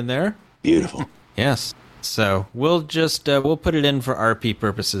guardian there. Beautiful. Yes. So we'll just we'll put it in for RP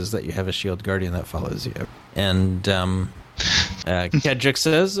purposes that you have a shield guardian that follows you. And Kedrick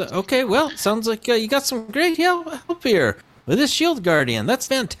says, "Okay, well, sounds like you got some great help here with this shield guardian. That's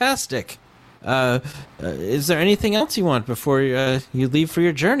fantastic. Is there anything else you want before you leave for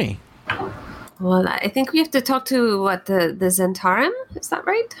your journey?" Well, I think we have to talk to the Zentarim. Is that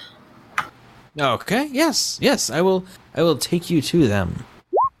right? Okay. Yes. I will take you to them.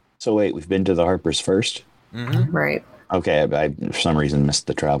 So wait, we've been to the Harpers first? Mm-hmm. Right. Okay, I for some reason missed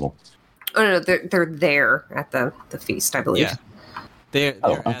the travel. Oh no, they're there at the feast, I believe. Yeah. They're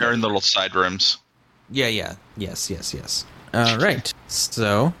They're in little side rooms. Yeah. Yes. Right.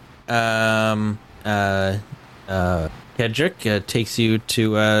 So, Kedrick takes you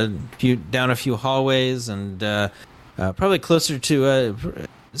to down a few hallways and probably closer to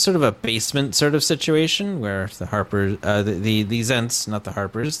sort of a basement sort of situation where the Harpers, the Zents, not the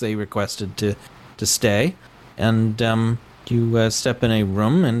Harpers, they requested to stay. And you step in a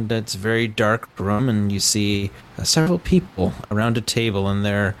room, and it's a very dark room, and you see several people around a table, and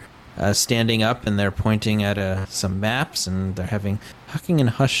they're standing up, and they're pointing at some maps, and they're talking in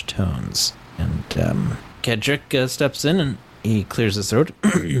hushed tones. And Kedrick steps in, and he clears his throat.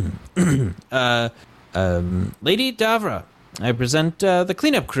 Lady Davra, I present the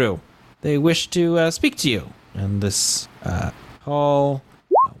cleanup crew. They wish to speak to you. And this tall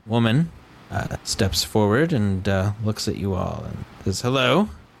woman steps forward and looks at you all and says, "Hello,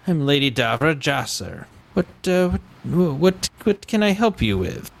 I'm Lady Davra Jasser. What can I help you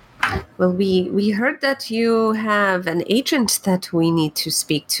with?" Well, we heard that you have an agent that we need to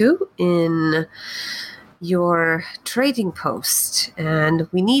speak to in your trading post, and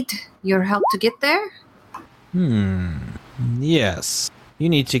we need your help to get there. Yes. You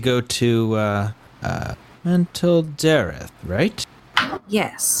need to go to Mental Dareth, right?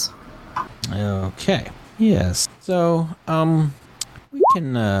 Yes. Okay. Yes. So,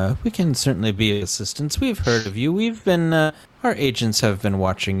 we can certainly be of assistance. We've heard of you. We've been our agents have been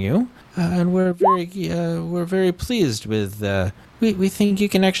watching you, and we're very pleased with. We think you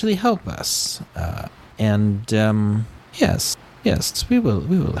can actually help us. Yes, we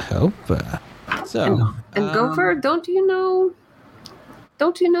will help. So. And Gopher, don't you know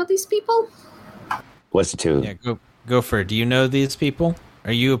these people? What's the two? Yeah, Gopher, do you know these people?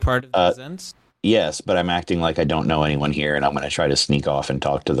 Are you a part of the Zents? Yes, but I'm acting like I don't know anyone here, and I'm going to try to sneak off and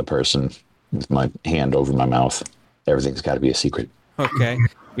talk to the person with my hand over my mouth. Everything's got to be a secret. Okay.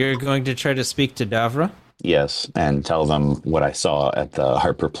 You're going to try to speak to Davra? Yes, and tell them what I saw at the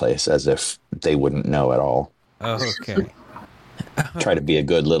Harper place as if they wouldn't know at all. Okay. Try to be a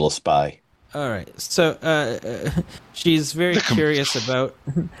good little spy. All right. So she's very curious about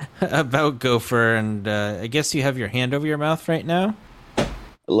Gopher, and I guess you have your hand over your mouth right now?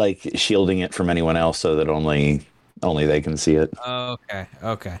 Like shielding it from anyone else so that only they can see it.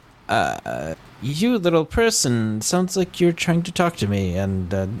 Okay. You little person, sounds like you're trying to talk to me, and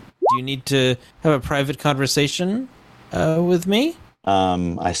do you need to have a private conversation with me?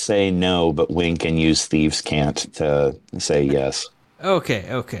 I say no, but wink and use thieves' cant to say yes.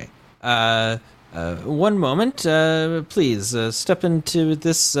 Okay. One moment, please. Step into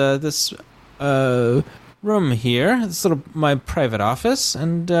this room here. This little my private office,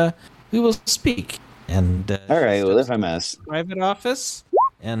 and we will speak. And All she right, well, steps if I mess. into the private office,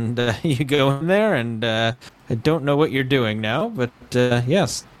 and you go in there, and I don't know what you're doing now, but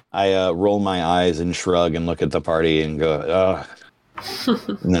yes. I roll my eyes and shrug and look at the party and go,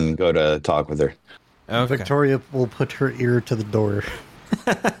 and then go to talk with her. Okay. Victoria will put her ear to the door.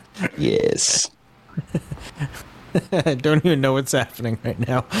 Yes. I don't even know what's happening right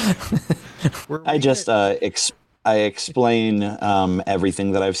now. I just I explain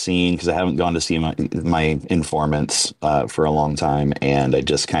everything that I've seen because I haven't gone to see my informants for a long time, and I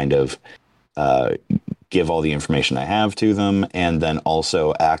just kind of give all the information I have to them, and then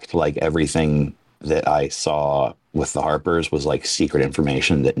also act like everything that I saw with the Harpers was like secret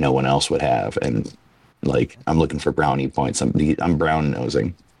information that no one else would have, and like I'm looking for brownie points. I'm brown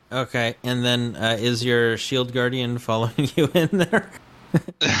nosing. Okay, and then is your shield guardian following you in there?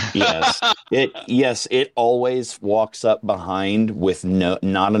 Yes. It always walks up behind with not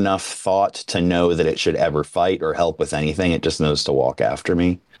enough thought to know that it should ever fight or help with anything. It just knows to walk after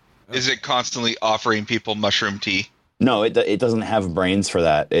me. Is it constantly offering people mushroom tea? No, it doesn't have brains for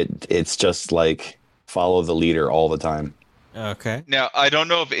that. It's just like follow the leader all the time. Okay. Now, I don't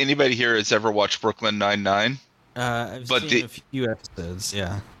know if anybody here has ever watched Brooklyn Nine-Nine. I've But seen a few episodes,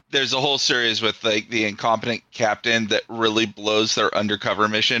 yeah. There's a whole series with like the incompetent captain that really blows their undercover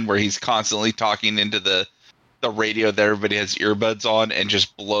mission, where he's constantly talking into the radio that everybody has earbuds on and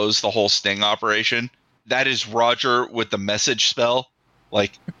just blows the whole sting operation. That is Roger with the message spell.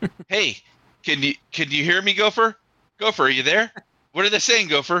 Like, hey, can you hear me, Gopher? Gopher, are you there? What are they saying,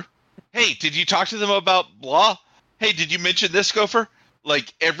 Gopher? Hey, did you talk to them about blah? Hey, did you mention this, Gopher?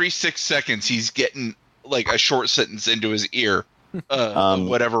 Like every 6 seconds, he's getting like a short sentence into his ear.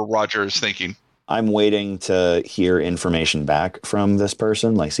 Whatever Roger is thinking. I'm waiting to hear information back from this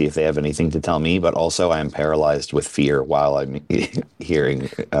person, like see if they have anything to tell me, but also I'm paralyzed with fear while I'm hearing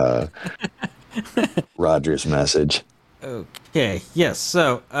Roger's message. Okay, yes,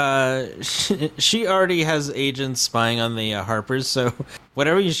 so she already has agents spying on the Harpers, so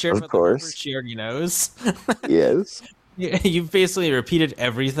whatever you share about the Harpers, she already knows. Yes. You've basically repeated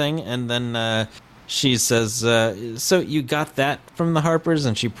everything, and then she says, so you got that from the Harpers?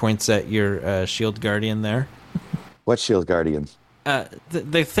 And she points at your shield guardian there. What shield guardian?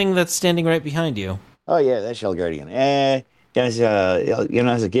 The thing that's standing right behind you. Oh, yeah, that shield guardian. As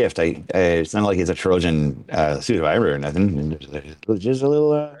a gift. It's not like it's a Trojan suit of armor or nothing. Just a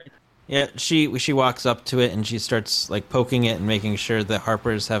little... Yeah, she walks up to it and she starts like poking it and making sure the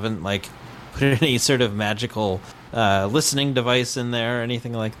Harpers haven't like put any sort of magical listening device in there or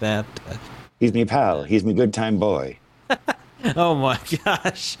anything like that. He's me pal. He's me good time boy. Oh my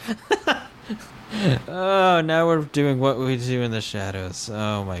gosh. Oh, now we're doing what we do in the shadows.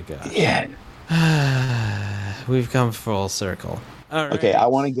 Oh my gosh. Yeah. We've come full circle. All right. Okay, I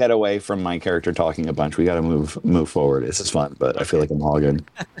want to get away from my character talking a bunch. We got to move forward. This is fun, but I feel like I'm hogging.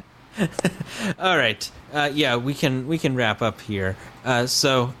 All right. Yeah, we can wrap up here.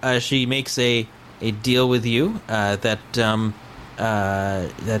 So she makes a deal with you that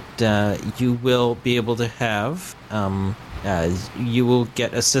you will be able to have. You will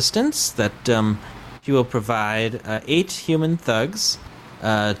get assistance. That she will provide 8 human thugs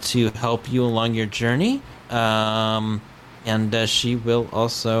to help you along your journey. And she will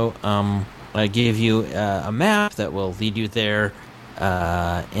also give you a map that will lead you there.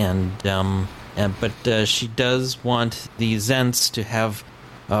 But she does want the Zents to have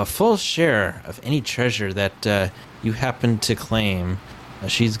a full share of any treasure that you happen to claim.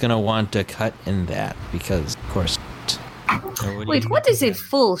 She's going to want a cut in that because, of course... Wait, what is a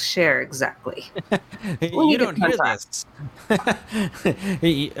full share exactly? You don't hear this. Go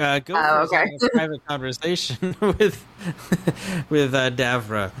for okay. a private conversation with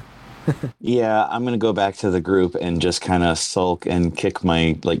Davra. Yeah, I'm gonna go back to the group and just kind of sulk and kick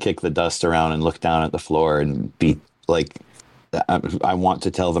the dust around and look down at the floor and be like, I want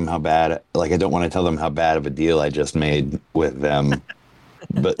to tell them how bad. Like, I don't want to tell them how bad of a deal I just made with them,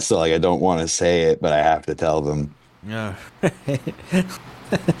 but so like I don't want to say it, but I have to tell them. Yeah.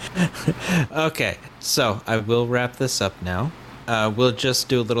 Okay, so I will wrap this up now. We'll just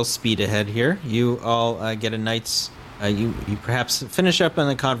do a little speed ahead here. You all get a night's... You perhaps finish up on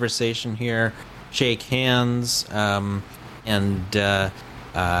the conversation here, shake hands, and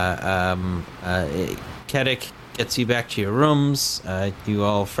Kedek gets you back to your rooms. You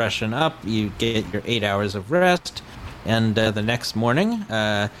all freshen up. You get your 8 hours of rest. And the next morning,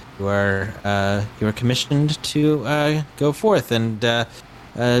 you are commissioned to go forth, and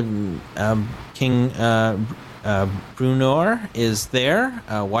King Brunor is there,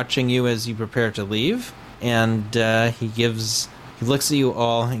 watching you as you prepare to leave, and he looks at you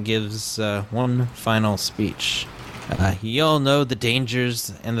all and gives one final speech. Ye all know the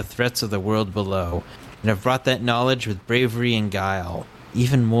dangers and the threats of the world below, and have brought that knowledge with bravery and guile.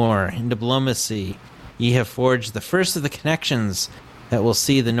 Even more, in diplomacy, ye have forged the first of the connections that will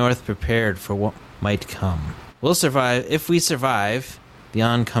see the North prepared for what might come. We'll survive. If we survive the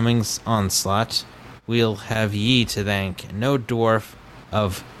oncoming onslaught, we'll have ye to thank, and no dwarf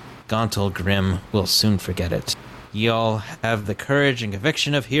of Gauntle Grim will soon forget it. Ye all have the courage and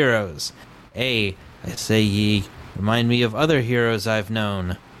conviction of heroes. I say ye, remind me of other heroes I've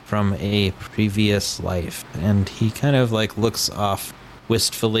known from a previous life. And he kind of looks off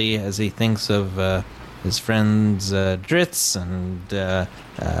wistfully as he thinks of his friends Dritz and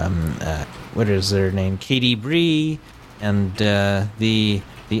what is their name, Katie Bree, and the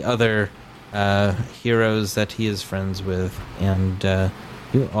other heroes that he is friends with. And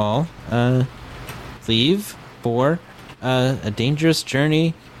you all leave for a dangerous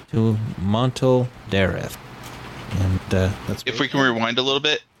journey to Montel Dareth. And that's if we can rewind a little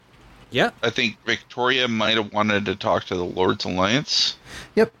bit. Yeah. I think Victoria might have wanted to talk to the Lord's Alliance.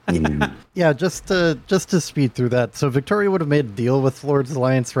 Yep. Yeah, just to speed through that. So Victoria would have made a deal with Lord's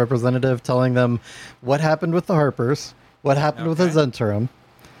Alliance representative, telling them what happened with the Harpers, what happened with the Zentarum,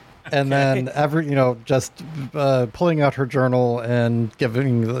 and then just pulling out her journal and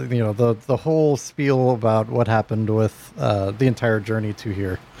giving the whole spiel about what happened with the entire journey to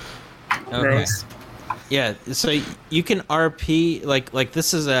here. Okay. Nice. Yeah, so you can RP like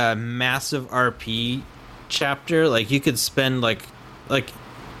this is a massive RP chapter. Like you could spend I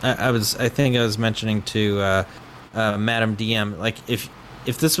think I was mentioning to Madam DM, like if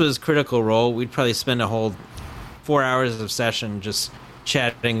this was Critical Role, we'd probably spend a whole 4 hours of session just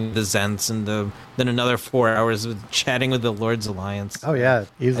chatting the Zents, and then another 4 hours with chatting with the Lord's Alliance. Oh yeah,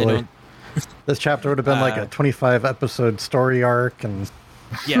 easily. This chapter would have been like a 25 episode story arc, and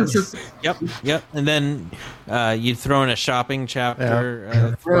yes, yep. And then you'd throw in a shopping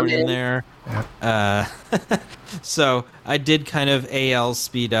chapter thrown in there. Yeah. So I did kind of AL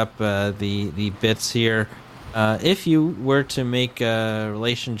speed up the bits here. If you were to make a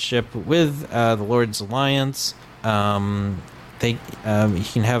relationship with the Lord's Alliance, you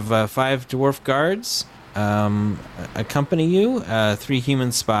can have 5 dwarf guards accompany you, 3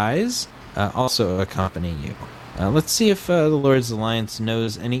 human spies also accompany you. Let's see if the Lord's Alliance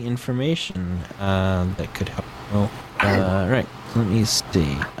knows any information that could help. Right, let me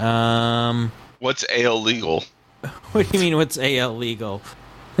see. What's AL legal? What do you mean, what's AL legal?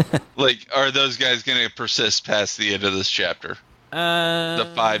 Like, are those guys going to persist past the end of this chapter?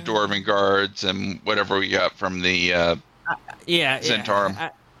 The 5 Dwarven guards and whatever we got from the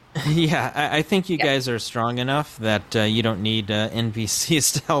Zentarum. I think you guys are strong enough that you don't need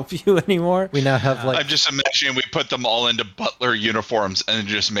NPCs to help you anymore. We now have I'm just imagining we put them all into butler uniforms and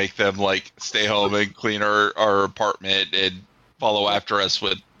just make them stay home and clean our apartment and follow after us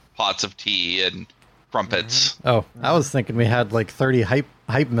with pots of tea and crumpets. Mm-hmm. Oh, I was thinking we had 30 hype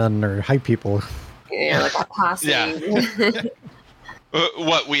men or hype people. Yeah, like a posse. Yeah.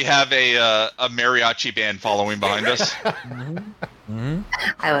 What, we have a mariachi band following behind us?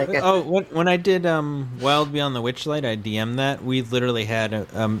 I like it. Oh, when I did Wild Beyond the Witchlight, I DM'd that. We literally had,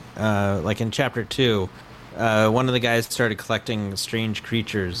 in Chapter 2, one of the guys started collecting strange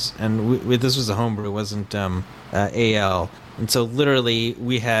creatures, and this was a homebrew, it wasn't AL. And so literally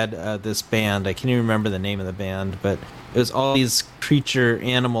we had this band, I can't even remember the name of the band, but it was all these creature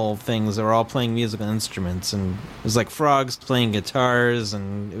animal things that were all playing musical instruments, and it was like frogs playing guitars,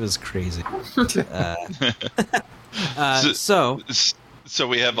 and it was crazy. So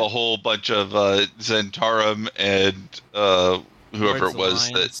we have a whole bunch of Zentarum and whoever it was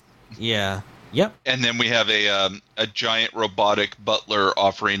Alliance. Yep. And then we have a giant robotic butler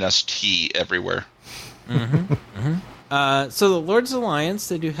offering us tea everywhere. Mm-hmm. Mm-hmm. So the Lord's Alliance,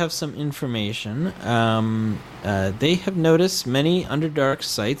 they do have some information. They have noticed many Underdark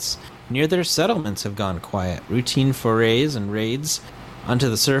sites near their settlements have gone quiet. Routine forays and raids onto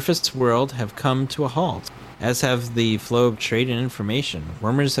the surface world have come to a halt, as have the flow of trade and information.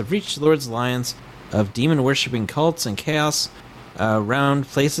 Rumors have reached the Lord's Alliance of demon-worshipping cults and chaos around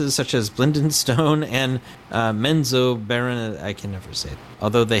places such as Blindenstone and Menzo Baron. I can never say it.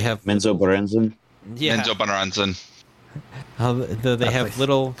 Although they have... Menzo Baranzan? Yeah. Menzo Baranzan. Though they have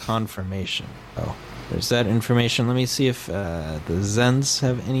little confirmation. Oh, there's that information. Let me see if the Zens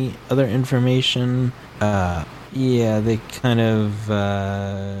have any other information. Yeah, they kind of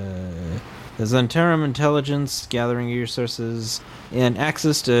there's Interim intelligence, gathering resources, and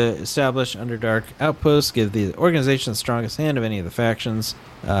access to establish Underdark outposts give the organization the strongest hand of any of the factions.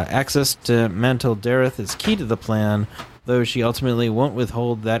 Access to Mantle Dareth is key to the plan, though she ultimately won't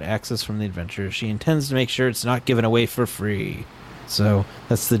withhold that access from the adventurers. She intends to make sure it's not given away for free. So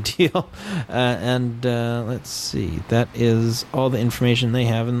that's the deal. And let's see. That is all the information they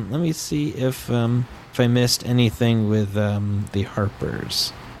have. And let me see if I missed anything with the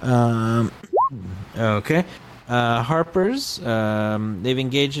Harpers. Okay. Harpers, they've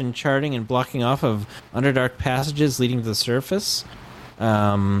engaged in charting and blocking off of Underdark passages leading to the surface.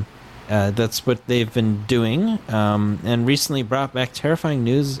 That's what they've been doing, and recently brought back terrifying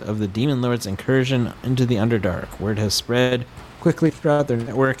news of the Demon Lord's incursion into the Underdark. Word has spread quickly throughout their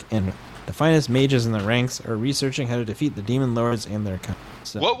network, and the finest mages in the ranks are researching how to defeat the Demon Lords and their kind.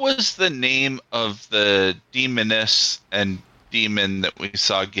 So, What was the name of the demoness and demon that we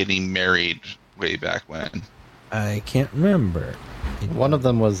saw getting married way back when? I can't remember. One of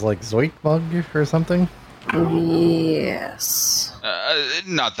them was like Zoidmug or something. Yes.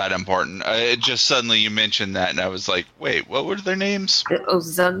 Not that important. It just suddenly you mentioned that, and I was like, wait, what were their names? Oh,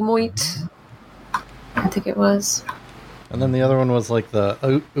 Zugmoit, I think it was. And then the other one was like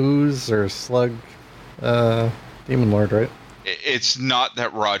the Ooze or Slug Demon Lord, right? It's not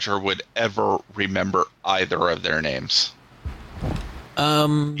that Roger would ever remember either of their names.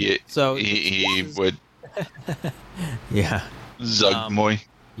 So he would. Yeah. Zugmoy.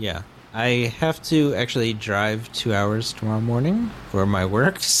 Yeah. I have to actually drive 2 hours tomorrow morning for my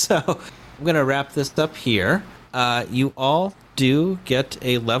work, so I'm going to wrap this up here. You all do get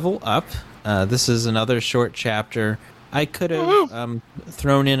a level up. This is another short chapter. I could have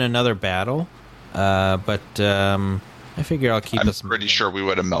thrown in another battle, but I figure I'll keep us... I'm pretty sure we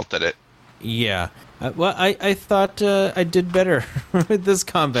would have melted it. Yeah. Well, I thought I did better with this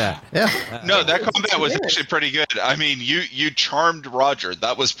combat. Yeah. No, that combat was actually pretty good. I mean, you charmed Roger.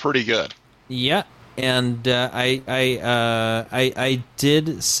 That was pretty good. Yeah, and I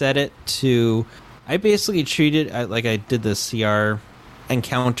did set it to... I basically treated like I did the CR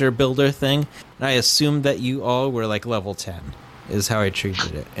encounter builder thing, and I assumed that you all were like level 10 is how I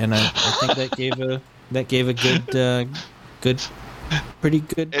treated it, and I think that gave a good. Pretty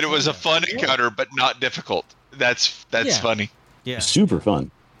good. And it was a fun encounter, but not difficult. That's funny. Yeah. Super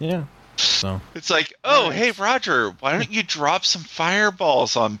fun. Yeah. So It's like, oh, hey, Roger, why don't you drop some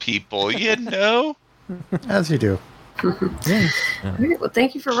fireballs on people? You know? As you do. All right, well,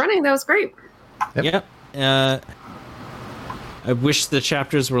 thank you for running. That was great. Yep. I wish the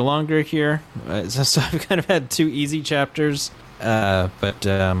chapters were longer here. So I've kind of had 2 easy chapters. But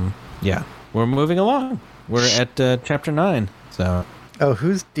yeah, we're moving along. We're at chapter 9. So. Oh,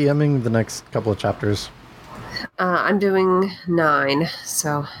 who's DMing the next couple of chapters? I'm doing 9,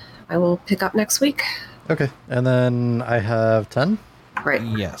 so I will pick up next week. Okay, and then I have 10. Right.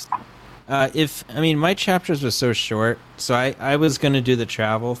 Yes. My chapters were so short, so I was going to do the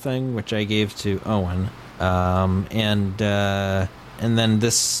travel thing, which I gave to Owen, and then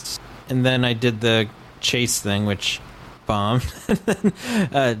I did the chase thing, which bombed.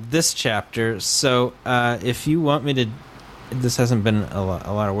 This chapter. So if you want me to. This hasn't been a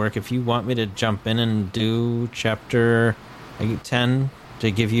lot of work. If you want me to jump in and do chapter 10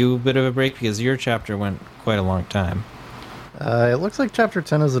 to give you a bit of a break, because your chapter went quite a long time. It looks like chapter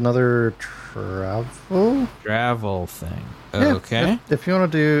 10 is another travel thing. Yeah, Okay. If you want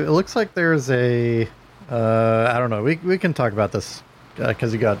to do, it looks like there's a. I don't know. We can talk about this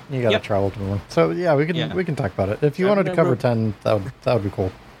because you got to travel to one. So yeah, we can talk about it. If you wanted to cover 10, that would be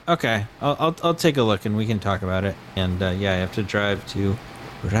cool. Okay, I'll take a look and we can talk about it. And I have to drive to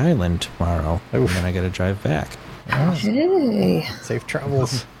Rhode Island tomorrow, and then I got to drive back. Hey. Safe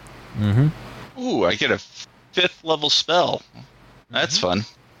travels. Mm-hmm. Ooh, I get a 5th level spell. That's fun.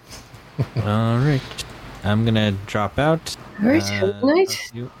 All right, I'm gonna drop out. All right, good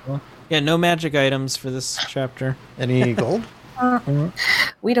night. Yeah, no magic items for this chapter. Any gold?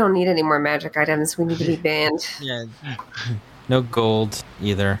 We don't need any more magic items. We need to be banned. Yeah. No gold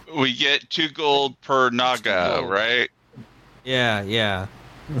either. We get 2 gold per Naga, right? Yeah.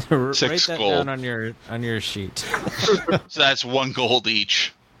 6 Write that gold. down on your sheet. So that's 1 gold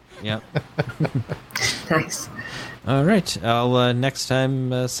each. Yep. Nice. All right. I'll next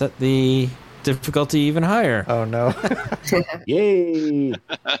time set the difficulty even higher. Oh no. Yay!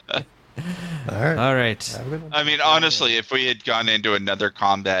 All right. I mean, honestly, if we had gone into another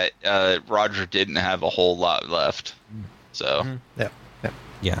combat, Roger didn't have a whole lot left. So.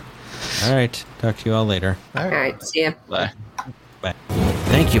 Yeah. All right. Talk to you all later. All right, see ya. Bye. Bye.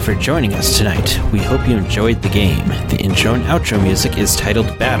 Thank Thank you for joining us tonight. We hope you enjoyed the game. The intro and outro music is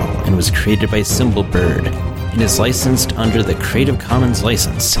titled Battle and was created by Symbolbird. It is licensed under the Creative Commons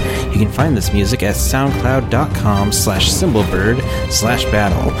license. You can find this music at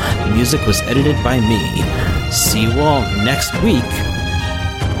soundcloud.com/symbolbird/battle. The music was edited by me. See you all next week.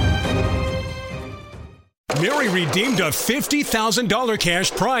 Mary redeemed a $50,000 cash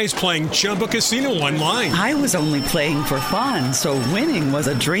prize playing Chumba Casino online. I was only playing for fun, so winning was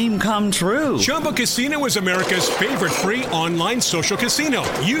a dream come true. Chumba Casino is America's favorite free online social casino.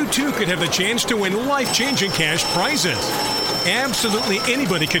 You too could have the chance to win life-changing cash prizes. Absolutely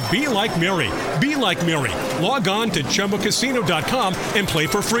anybody could be like Mary. Be like Mary. Log on to ChumbaCasino.com and play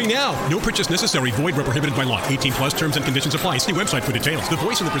for free now. No purchase necessary. Void where prohibited by law. 18 plus terms and conditions apply. See website for details. The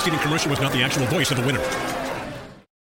voice in the preceding commercial was not the actual voice of the winner.